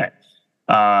any in it.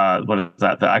 What is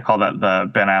that? I call that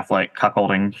the Ben Affleck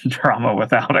cuckolding drama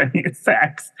without any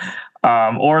sex.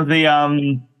 Or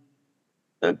the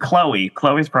Chloe.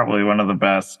 Chloe's probably one of the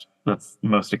best. That's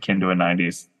most akin to a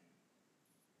 90s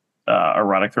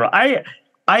erotic thriller. I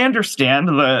understand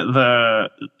the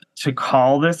to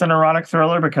call this an erotic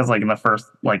thriller because like in the first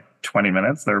like 20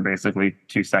 minutes there are basically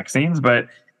two sex scenes, but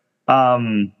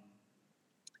I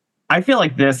feel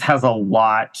like this has a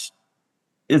lot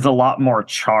more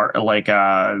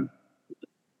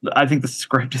I think the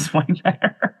script is way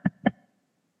better.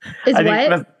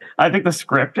 I think the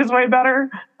script is way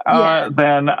better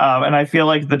than and I feel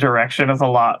like the direction is a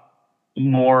lot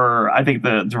more. I think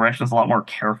the direction is a lot more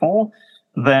careful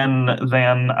than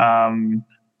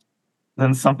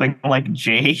something like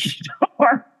Jade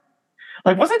or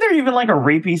like wasn't there even like a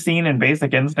rapey scene in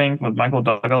Basic Instinct with Michael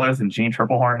Douglas and Jeanne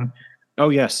Tripplehorn? Oh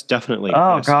yes, definitely.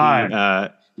 Oh yes.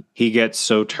 God. He gets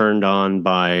so turned on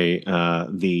by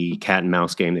the cat and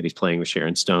mouse game that he's playing with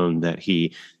Sharon Stone that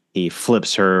he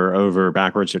flips her over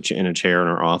backwards in a chair in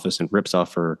her office and rips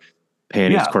off her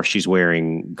panties. Yeah. Of course, she's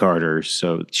wearing garters,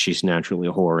 so she's naturally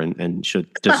a whore and should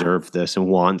deserve this and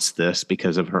wants this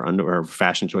because of her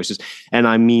fashion choices. And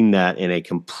I mean that in a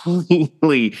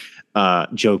completely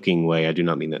joking way. I do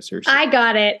not mean that seriously. I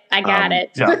got it.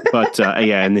 Yeah, but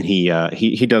and then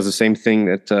he does the same thing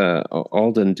that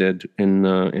Alden did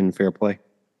in Fair Play.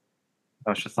 I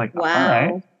was just like, wow. All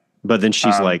right. But then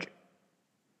she's like,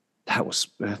 I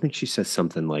think she said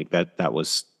something like that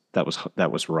was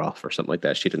rough or something like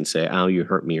that. She didn't say, "Ow, you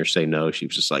hurt me," or say no. She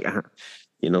was just like, I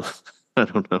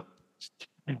don't know.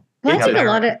 Well, I think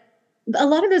a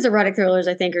lot of those erotic thrillers,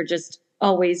 I think, are just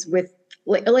always with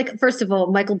like first of all,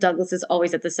 Michael Douglas is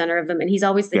always at the center of them, and he's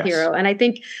always the hero. And I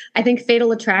think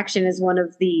Fatal Attraction is one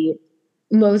of the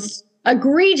most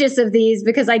egregious of these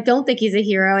because I don't think he's a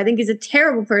hero. I think he's a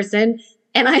terrible person,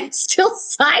 and I still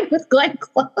side with Glenn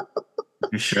Close.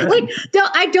 You should. Like,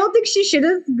 I don't think she should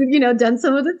have, done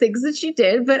some of the things that she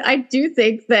did, but I do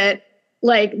think that,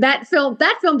 like, that film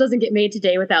doesn't get made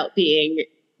today without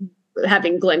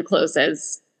having Glenn Close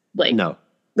as, like,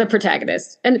 the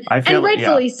protagonist, and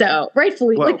rightfully so.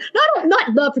 Rightfully, well, like,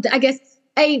 not the, I guess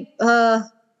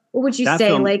what would you say,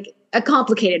 film, like a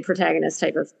complicated protagonist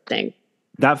type of thing.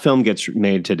 That film gets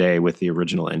made today with the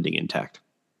original ending intact.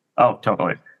 Oh,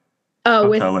 totally.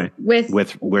 Oh, totally.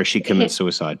 with where she commits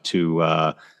suicide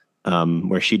to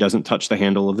where she doesn't touch the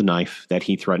handle of the knife that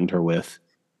he threatened her with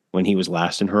when he was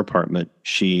last in her apartment.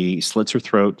 She slits her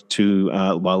throat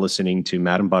while listening to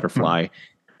Madame Butterfly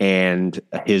and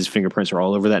his fingerprints are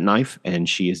all over that knife, and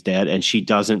she is dead. And she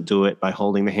doesn't do it by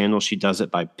holding the handle. She does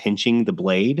it by pinching the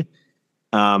blade.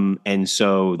 And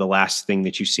so the last thing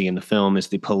that you see in the film is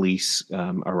the police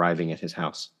arriving at his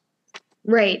house.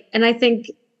 Right. And I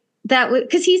think that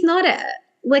because he's not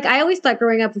like, I always thought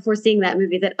growing up before seeing that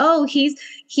movie that, oh, she's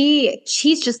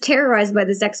just terrorized by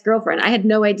this ex-girlfriend. I had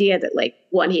no idea that, like,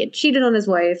 one, he had cheated on his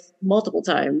wife multiple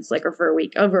times, like, or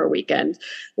over a weekend,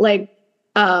 like,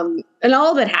 and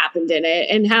all that happened in it,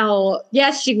 and how,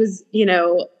 yes, she was,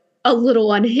 a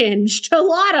little unhinged, a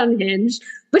lot unhinged,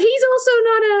 but he's also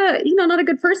not a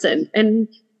good person. And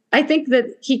I think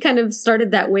that he kind of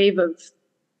started that wave of,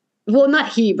 well, not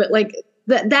he, but like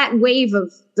that wave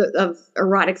of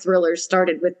erotic thrillers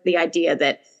started with the idea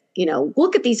that,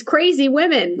 look at these crazy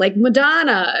women like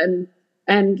Madonna,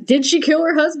 and did she kill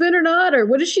her husband or not? Or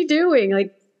what is she doing?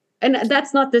 Like, and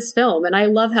that's not this film. And I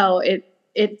love how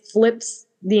it flips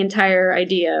the entire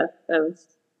idea of,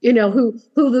 who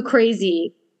the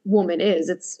crazy woman is.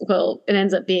 It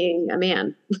ends up being a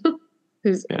man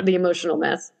who's the emotional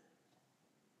mess.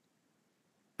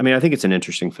 I mean, I think it's an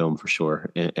interesting film for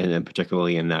sure, and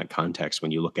particularly in that context when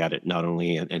you look at it not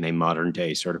only in a modern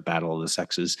day sort of battle of the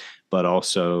sexes, but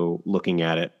also looking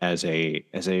at it as a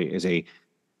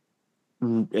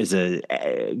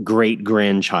great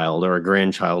grandchild or a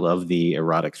grandchild of the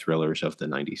erotic thrillers of the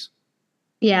 90s.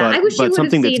 Yeah, I wish you would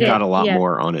something have that's seen got it. a lot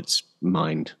more on its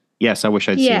mind. Yes, I wish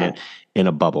I'd seen it in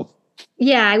a bubble.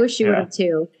 Yeah, I wish you would have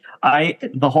too.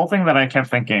 The whole thing that I kept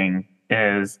thinking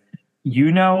is,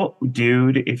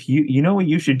 dude, if you know what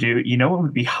you should do, what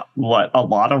would be what a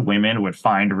lot of women would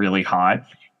find really hot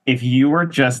if you were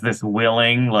just this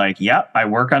willing, like, yep, I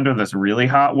work under this really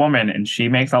hot woman and she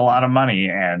makes a lot of money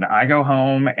and I go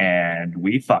home and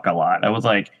we fuck a lot. I was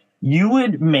like, you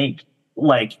would make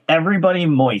like everybody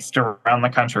moist around the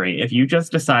country if you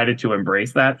just decided to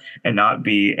embrace that and not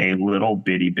be a little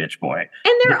bitty bitch boy.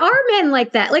 And there are men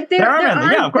like that. Like there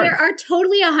are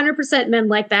totally 100% men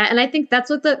like that. And I think that's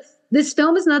what this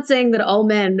film is not saying that all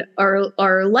men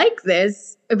are like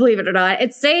this, believe it or not.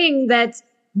 It's saying that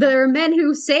there are men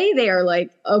who say they are like,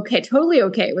 okay, totally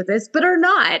okay with this, but are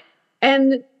not.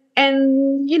 And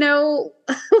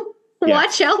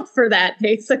watch out for that,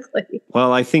 basically.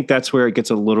 Well, I think that's where it gets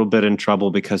a little bit in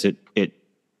trouble because it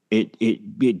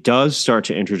does start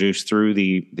to introduce through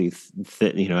the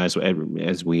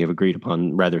as we have agreed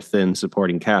upon, rather thin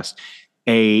supporting cast,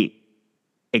 a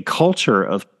culture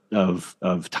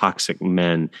of toxic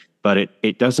men, but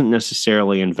it doesn't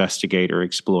necessarily investigate or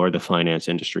explore the finance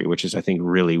industry, which is, I think,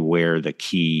 really where the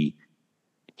key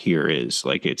here is.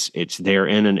 Like it's they're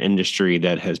in an industry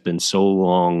that has been so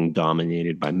long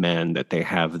dominated by men that they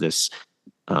have this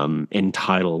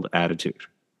entitled attitude.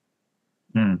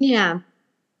 Yeah.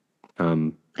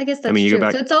 I guess that's true.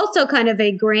 So it's also kind of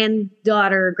a grandchild,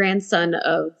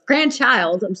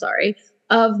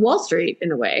 of Wall Street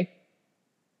in a way.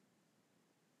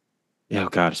 Oh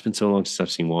God, it's been so long since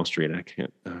I've seen Wall Street. I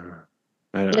can't.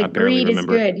 I barely greed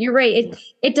remember. Is good. You're right.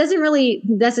 It doesn't really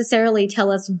necessarily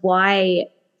tell us why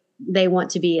they want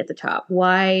to be at the top.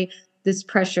 Why this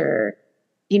pressure?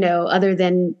 Other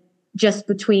than just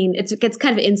between. It gets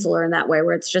kind of insular in that way,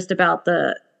 where it's just about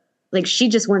she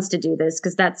just wants to do this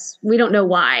because we don't know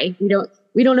why.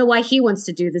 We don't know why he wants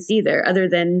to do this either. Other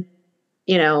than,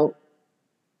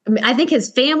 I think his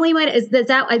family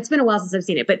it's been a while since I've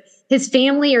seen it, but his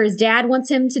family or his dad wants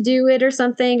him to do it or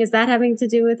something. Is that having to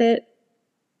do with it?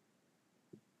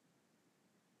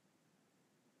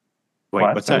 Wait,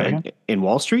 what's that? In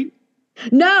Wall Street?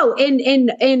 No,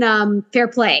 in Fair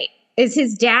Play. Is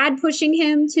his dad pushing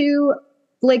him to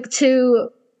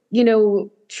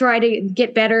try to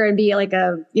get better and be like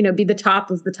be the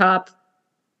top of the top?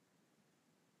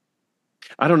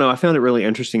 I don't know. I found it really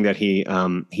interesting that he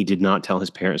did not tell his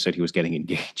parents that he was getting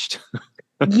engaged.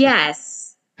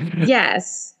 Yes,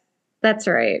 that's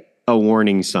right. A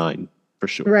warning sign for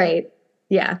sure. Right.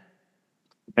 Yeah.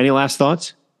 Any last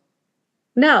thoughts?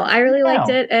 No, I really liked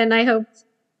it, and I hope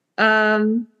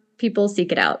people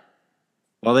seek it out.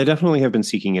 Well, they definitely have been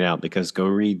seeking it out, because go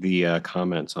read the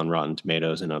comments on Rotten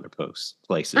Tomatoes and other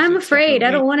places. I'm afraid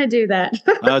I don't want to do that.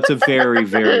 It's a very,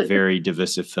 very, very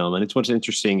divisive film. And what's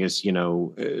interesting is,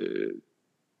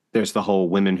 there's the whole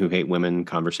women who hate women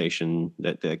conversation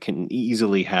that can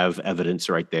easily have evidence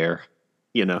right there.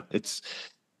 It's...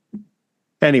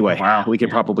 Anyway, we could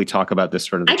probably talk about this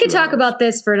for another 2 hours. I could talk about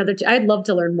this for another I'd love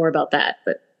to learn more about that,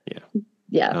 but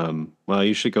yeah. Well,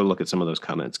 you should go look at some of those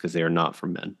comments, because they are not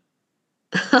from men.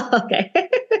 Okay.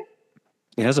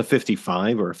 It has a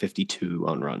 55 or a 52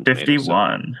 on Rotten Tomatoes.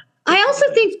 51. I also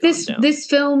think it's gone down. this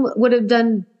film would have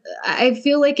done. I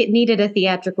feel like it needed a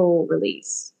theatrical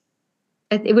release.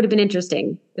 It would have been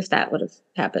interesting if that would have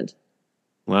happened.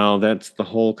 Well, that's the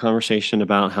whole conversation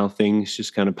about how things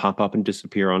just kind of pop up and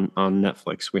disappear on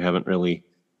Netflix. We haven't really,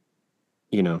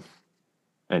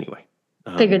 anyway.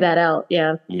 Figured that out,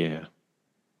 yeah. Yeah.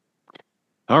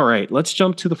 All right, let's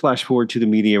jump to the flash forward to the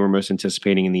media we're most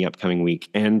anticipating in the upcoming week.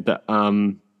 And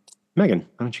Megan, why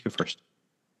don't you go first?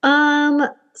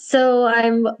 So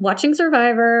I'm watching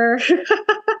Survivor.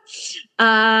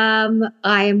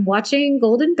 I'm watching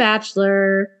Golden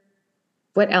Bachelor.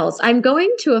 What else? I'm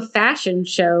going to a fashion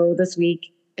show this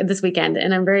weekend,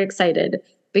 and I'm very excited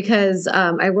because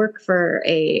I work for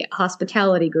a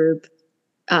hospitality group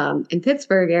in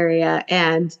Pittsburgh area,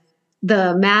 and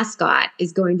the mascot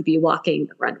is going to be walking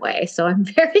the runway. So I'm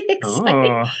very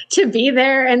excited to be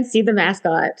there and see the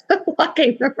mascot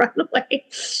walking the runway.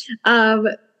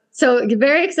 So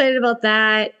very excited about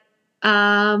that.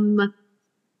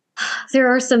 There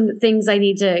are some things I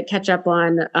need to catch up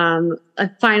on.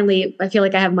 Finally, I feel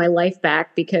like I have my life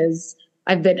back because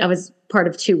I was part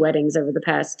of 2 weddings over the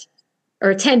past,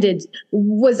 or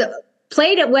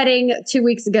played at wedding 2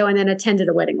 weeks ago and then attended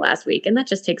a wedding last week. And that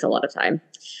just takes a lot of time.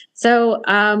 So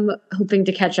hoping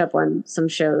to catch up on some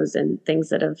shows and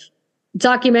things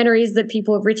documentaries that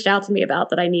people have reached out to me about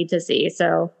that I need to see.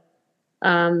 So,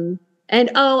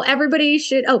 everybody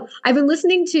should, I've been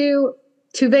listening to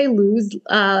Tove Lo's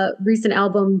recent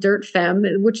album Dirt Femme,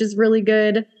 which is really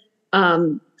good.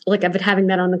 Like I've been having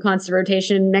that on the constant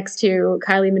rotation next to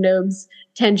Kylie Minogue's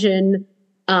Tension.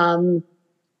 And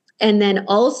then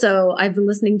also I've been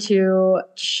listening to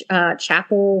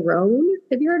Chapel Roan.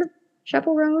 Have you heard of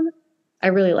Chapel Roan? I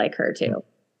really like her too.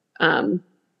 And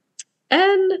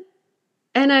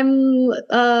I'm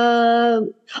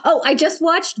I just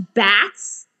watched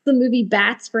Bats, the movie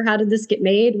Bats for How Did This Get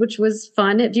Made, which was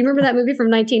fun. Do you remember that movie from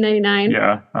 1999?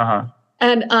 Yeah. Uh-huh.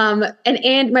 And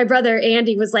my brother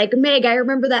Andy was like, Meg, I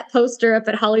remember that poster up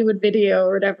at Hollywood Video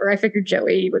or whatever. I figured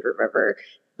Joey would remember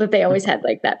that they always had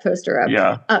like that poster up.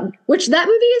 Yeah. Which that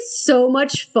movie is so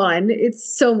much fun.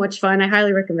 It's so much fun. I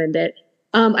highly recommend it.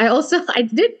 I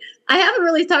haven't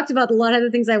really talked about a lot of the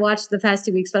things I watched the past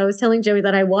 2 weeks, but I was telling Joey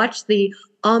that I watched the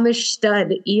Amish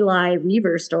stud Eli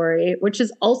Weaver story, which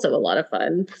is also a lot of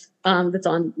fun. That's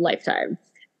on Lifetime.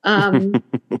 And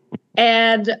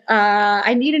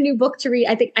I need a new book to read.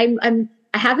 I think I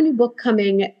have a new book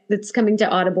that's coming to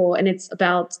Audible, and it's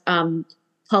about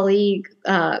Polly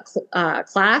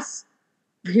Klaas,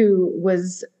 who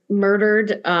was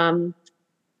murdered in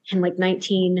like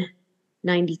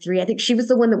 1993. I think she was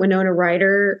the one that Winona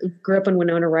Ryder grew up in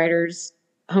Winona Ryder's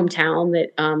hometown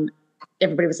that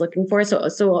everybody was looking for.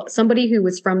 So somebody who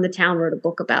was from the town wrote a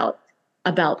book about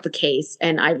the case,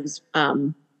 and I was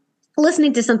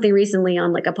listening to something recently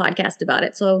on like a podcast about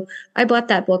it. So I bought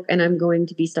that book, and I'm going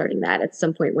to be starting that at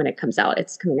some point when it comes out.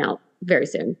 It's coming out very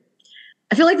soon.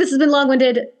 I feel like this has been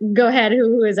long-winded. Go ahead.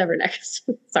 Who is ever next?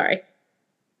 Sorry.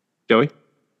 Joey?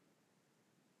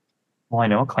 Well, I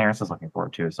know what Clarence is looking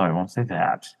forward to, so I won't say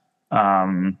that. I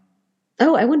want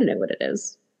to know what it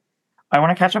is. I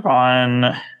want to catch up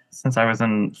on, since I was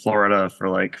in Florida for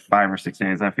like 5 or 6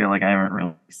 days, I feel like I haven't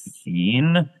really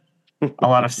seen a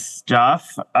lot of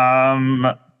stuff.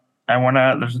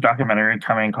 There's a documentary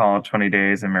coming called 20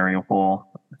 Days in Mariupol.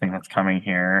 I think that's coming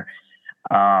here.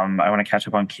 I want to catch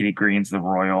up on Kitty Green's The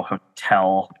Royal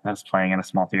Hotel that's playing in a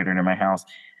small theater near my house.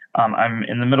 I'm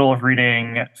in the middle of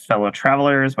reading Fellow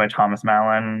Travelers by Thomas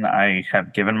Mallon. I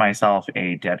have given myself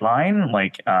a deadline,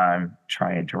 I'm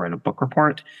trying to write a book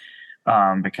report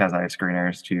because I have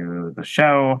screeners to the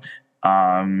show.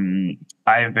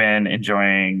 I've been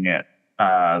enjoying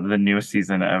the newest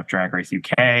season of Drag Race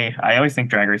UK. I always think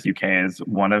Drag Race UK is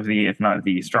one of the, if not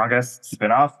the strongest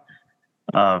spinoff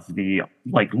of the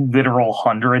literal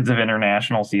hundreds of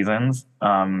international seasons.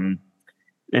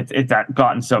 It's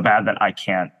gotten so bad that I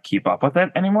can't keep up with it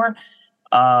anymore.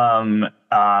 So I'm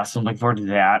looking forward to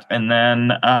that. And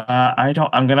then I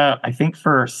think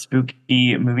for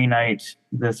spooky movie night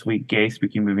this week, gay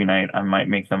spooky movie night, I might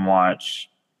make them watch.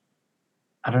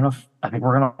 I think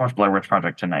we're gonna watch Blair Witch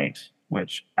Project tonight,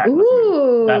 which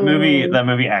that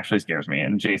movie actually scares me.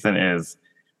 And Jason is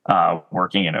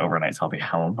working an overnight, so I'll be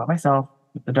home by myself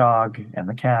with the dog and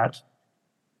the cat.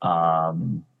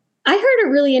 I heard a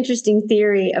really interesting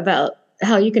theory about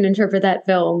how you can interpret that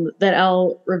film that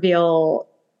I'll reveal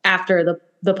after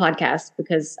the podcast,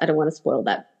 because I don't want to spoil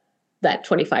that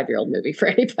 25-year-old movie for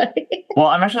anybody. Well,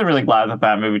 I'm actually really glad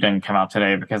that movie didn't come out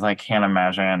today, because I can't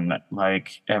imagine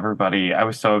everybody. I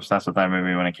was so obsessed with that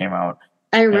movie when it came out.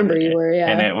 I remember you were, yeah.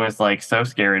 And it was like so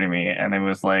scary to me. And it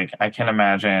was like, I can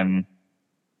imagine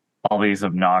all these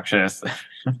obnoxious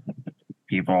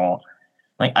people.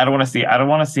 Like, I don't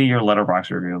want to see your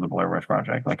letterbox review of the Blair Witch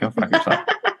Project. Like, go fuck yourself.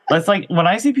 That's like when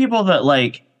I see people that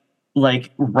like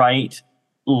write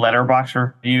letterbox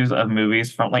reviews of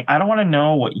movies from, like, I don't want to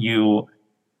know what you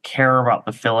care about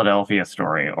the Philadelphia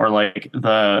story, or like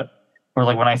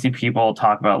when I see people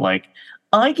talk about like,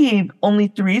 I gave only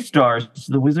 3 stars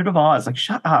to The Wizard of Oz. Like,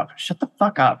 shut up. Shut the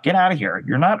fuck up. Get out of here.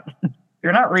 You're not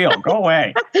real. Go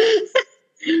away.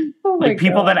 Oh my Like,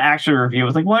 people God. that actually review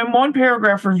is like, well, in 1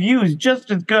 paragraph review is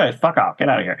just as good. Fuck off. Get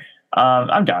out of here.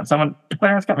 I'm done. Someone,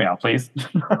 Clarence, cut me off, please.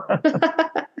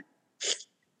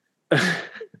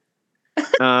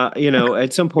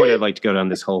 At some point I'd like to go down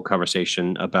this whole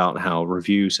conversation about how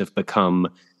reviews have become,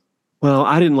 well,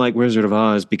 I didn't like Wizard of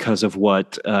Oz because of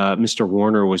what Mr.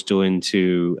 Warner was doing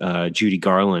to Judy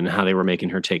Garland, how they were making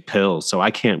her take pills. So I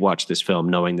can't watch this film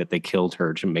knowing that they killed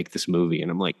her to make this movie.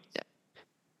 And I'm like,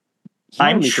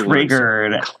 I'm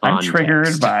triggered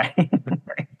by.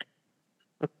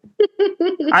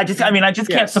 I just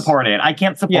can't support it. I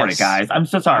can't support it, guys. I'm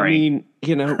so sorry. I mean,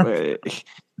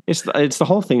 it's the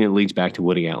whole thing that leads back to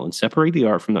Woody Allen. Separate the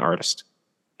art from the artist.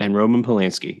 And Roman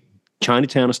Polanski.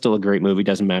 Chinatown is still a great movie.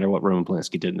 Doesn't matter what Roman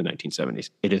Polanski did in the 1970s.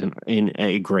 It is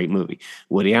a great movie.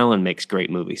 Woody Allen makes great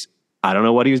movies. I don't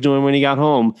know what he was doing when he got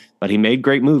home, but he made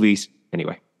great movies.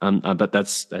 Anyway, but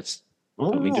that's.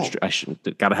 I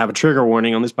should got to have a trigger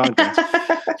warning on this podcast.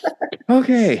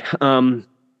 Okay.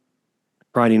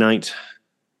 Friday night,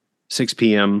 6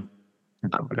 p.m.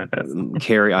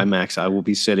 Carrie IMAX. I will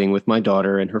be sitting with my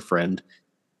daughter and her friend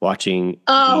watching.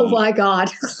 Oh my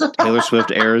God. Taylor Swift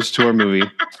Eras Tour movie.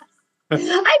 I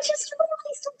just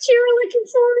realized what you were looking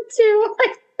forward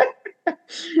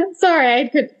to. Sorry, I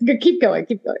could keep going.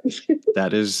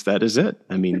 That is it.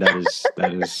 I mean, that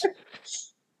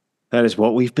is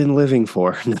what we've been living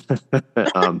for.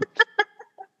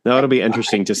 Now it'll be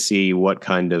interesting to see what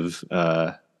kind of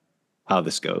how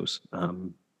this goes.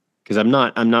 Because I'm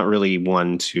not really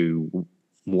one to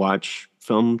watch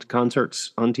filmed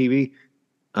concerts on TV.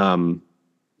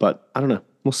 But I don't know.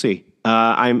 We'll see.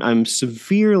 I'm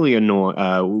severely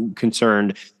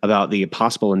concerned about the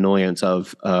possible annoyance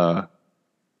of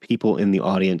people in the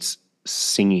audience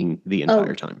singing the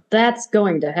entire time. That's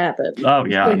going to happen. Oh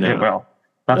yeah, it will.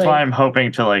 That's why I'm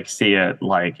hoping to like see it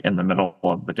like in the middle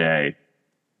of the day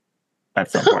at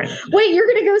some point. Wait, you're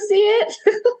gonna go see it?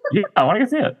 Yeah, I want to go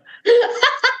see it.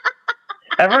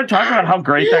 Everyone talked about how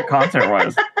great that concert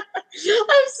was. I'm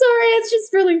sorry, it's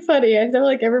just really funny. I feel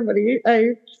like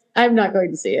I'm not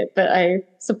going to see it, but I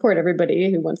support everybody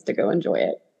who wants to go enjoy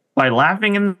it. By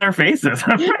laughing in their faces.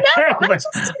 No, I'm not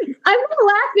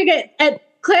laughing at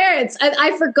Clarence.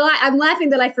 I forgot. I'm laughing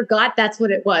that I forgot that's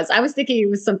what it was. I was thinking it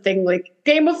was something like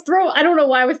Game of Thrones. I don't know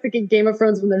why I was thinking Game of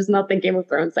Thrones when there's nothing Game of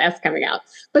Thrones that's coming out.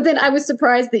 But then I was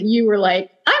surprised that you were like,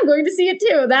 I'm going to see it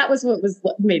too. That was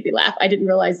what made me laugh. I didn't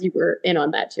realize you were in on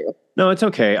that too. No, it's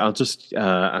okay. I'll just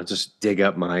dig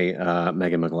up my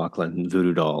Megan McLaughlin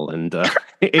voodoo doll, and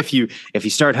if you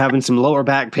start having some lower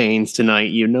back pains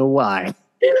tonight, you know why.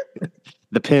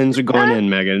 The pins are going in,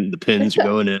 Megan. The pins are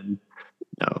going in.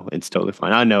 No, it's totally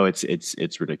fine. I know it's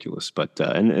ridiculous, but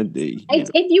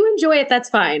if you enjoy it, that's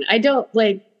fine. I don't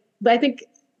like. I think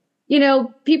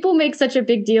people make such a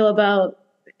big deal about.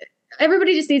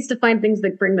 Everybody just needs to find things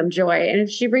that bring them joy, and if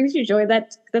she brings you joy,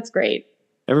 that's great.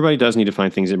 Everybody does need to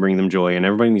find things that bring them joy, and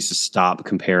everybody needs to stop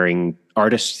comparing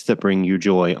artists that bring you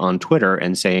joy on Twitter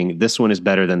and saying this one is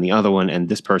better than the other one, and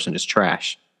this person is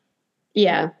trash.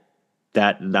 Yeah.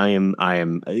 That I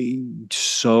am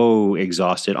so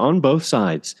exhausted on both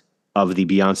sides of the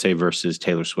Beyonce versus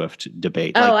Taylor Swift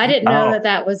debate. Oh, I didn't know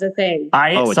that was a thing.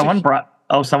 Someone brought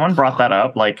that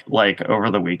up like over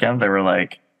the weekend. They were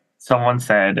like, someone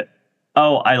said,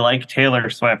 "Oh, I like Taylor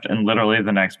Swift," and literally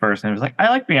the next person was like, "I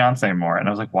like Beyonce more," and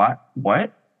I was like, "What?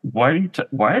 What? What are you?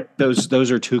 What?"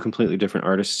 Those are two completely different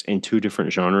artists in two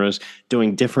different genres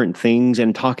doing different things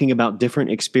and talking about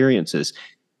different experiences.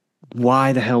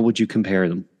 Why the hell would you compare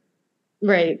them?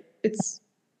 Right.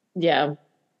 Yeah.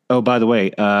 Oh, by the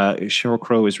way, Sheryl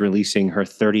Crow is releasing her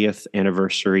 30th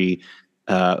anniversary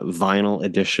vinyl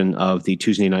edition of the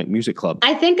Tuesday Night Music Club.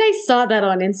 I think I saw that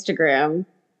on Instagram.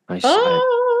 I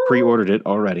pre-ordered it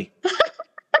already.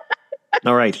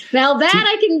 All right. Now that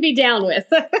I can be down with.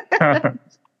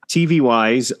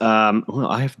 TV-wise,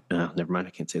 never mind.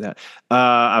 I can't say that.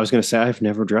 I was going to say I've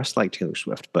never dressed like Taylor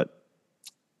Swift, but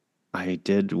I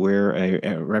did wear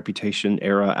a Reputation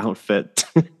era outfit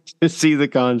to see the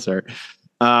concert.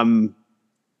 On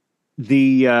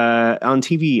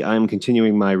TV, I'm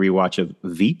continuing my rewatch of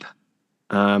Veep.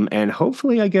 And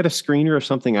hopefully I get a screener of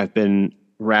something I've been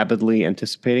rapidly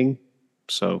anticipating.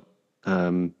 So,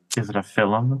 Is it a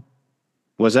film?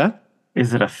 was that?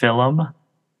 Is it a film?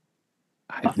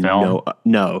 I have film? no. Oh.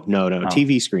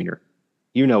 TV screener.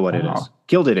 You know what it is.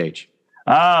 Gilded Age.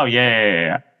 Oh,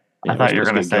 yeah. I thought you were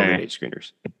going to say Gilded Age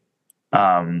screeners.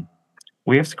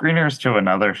 We have screeners to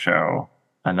another show,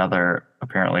 another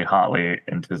apparently hotly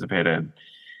anticipated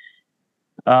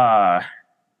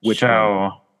Which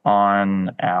show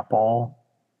on Apple.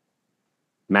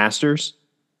 Masters?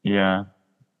 Yeah.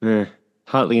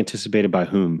 Hotly anticipated by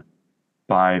whom?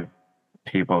 By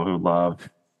people who love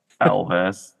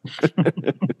Elvis.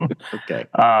 Okay.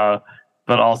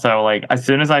 But also, like, as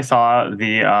soon as I saw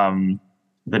the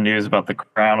news about The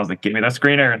Crown, I was like, give me that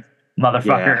screener,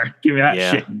 motherfucker. Yeah. Give me that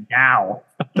shit now.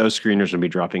 Those screeners will be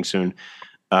dropping soon.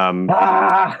 And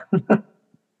Ah!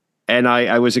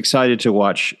 I was excited to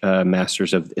watch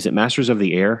Masters of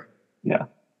the Air? Yeah.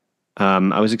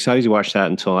 I was excited to watch that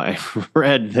until I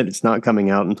read that it's not coming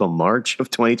out until March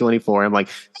of 2024. I'm like,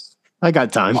 I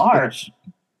got time. March.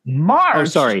 Oh,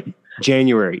 sorry.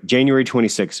 January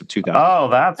 26th of 2000. Oh,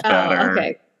 that's better.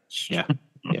 Okay. Yeah.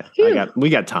 We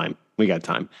got time.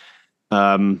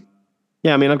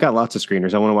 Yeah, I mean, I've got lots of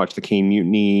screeners. I want to watch The Keen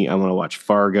Mutiny. I want to watch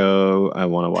Fargo. I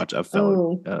want to watch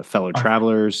Fellow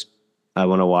Travelers. I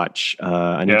want to watch.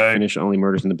 I need to finish Only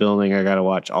Murders in the Building. I got to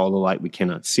watch All the Light We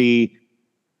Cannot See.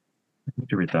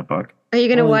 To read that book. Are you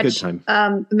going to watch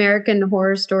American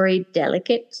Horror Story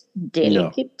Delicate?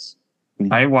 No.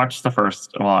 I watched the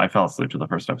first. Well, I fell asleep to the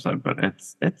first episode, but it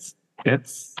is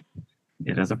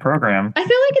a program. I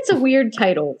feel like it's a weird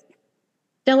title.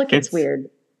 Delicate's weird.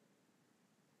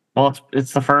 Well,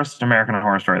 it's the first American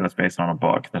Horror Story that's based on a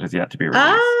book that is yet to be released.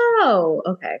 Oh,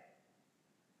 okay.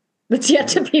 It's yet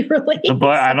to be released. The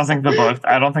book. I don't think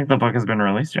the book has been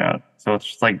released yet. So it's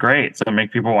just like great. So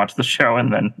make people watch the show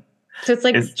and then. So it's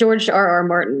like George R.R.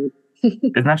 Martin.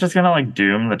 Isn't that just gonna like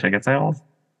doom the ticket sales?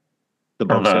 The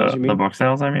book sales, you mean? The book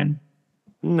sales, I mean.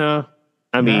 No.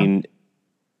 I mean,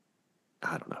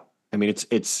 I don't know. I mean,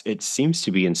 it seems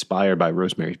to be inspired by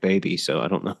Rosemary's Baby, so I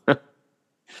don't know.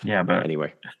 Yeah, but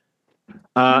anyway.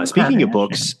 Speaking of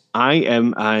books,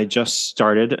 I just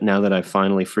started, now that I've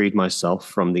finally freed myself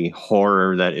from the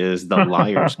horror that is the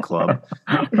Liars Club.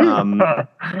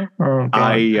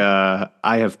 I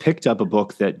have picked up a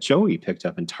book that Joey picked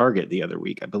up in Target the other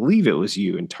week. I believe it was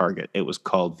you in Target. It was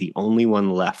called The Only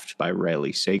One Left by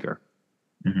Riley Sager.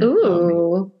 Mm-hmm.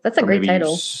 Ooh, that's a great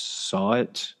title. You saw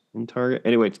it in Target.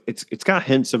 Anyway, it's got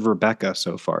hints of Rebecca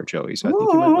so far, Joey. So I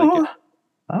think you might like it.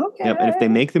 Okay. Yep. And if they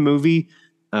make the movie,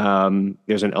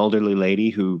 there's an elderly lady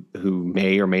who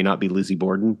may or may not be Lizzie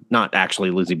Borden, not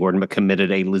actually Lizzie Borden, but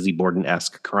committed a Lizzie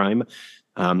Borden-esque crime.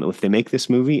 If they make this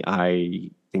movie,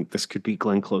 I think this could be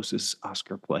Glenn Close's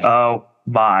Oscar play. Oh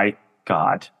my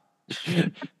God.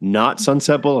 Not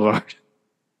Sunset Boulevard.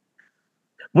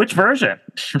 Which version?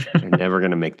 They're never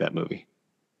going to make that movie.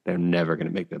 They're never going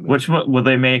to make that movie. Which one will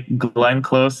they make? Glenn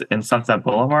Close in Sunset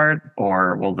Boulevard,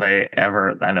 or will they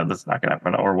ever? I know this is not going to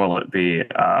happen. Or will it be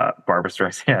Barbra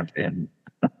Streisand in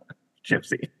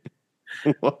Gypsy?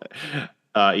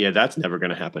 Yeah, that's never going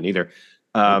to happen either.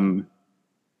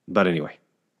 But anyway,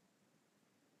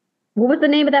 what was the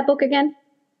name of that book again?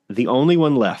 The Only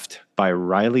One Left by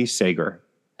Riley Sager.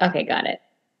 Okay, got it.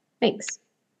 Thanks.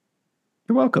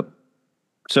 You're welcome.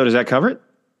 So does that cover it?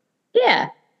 Yeah.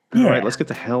 All right, let's get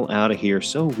the hell out of here.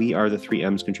 So we are the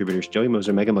 3M's contributors, Joey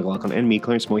Moser, Megan McLaughlin, and me,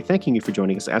 Clarence Moy, thanking you for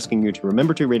joining us, asking you to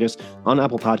remember to rate us on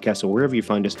Apple Podcasts or wherever you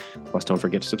find us. Plus, don't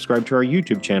forget to subscribe to our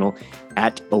YouTube channel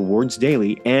at Awards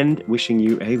Daily, and wishing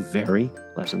you a very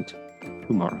pleasant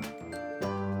tomorrow.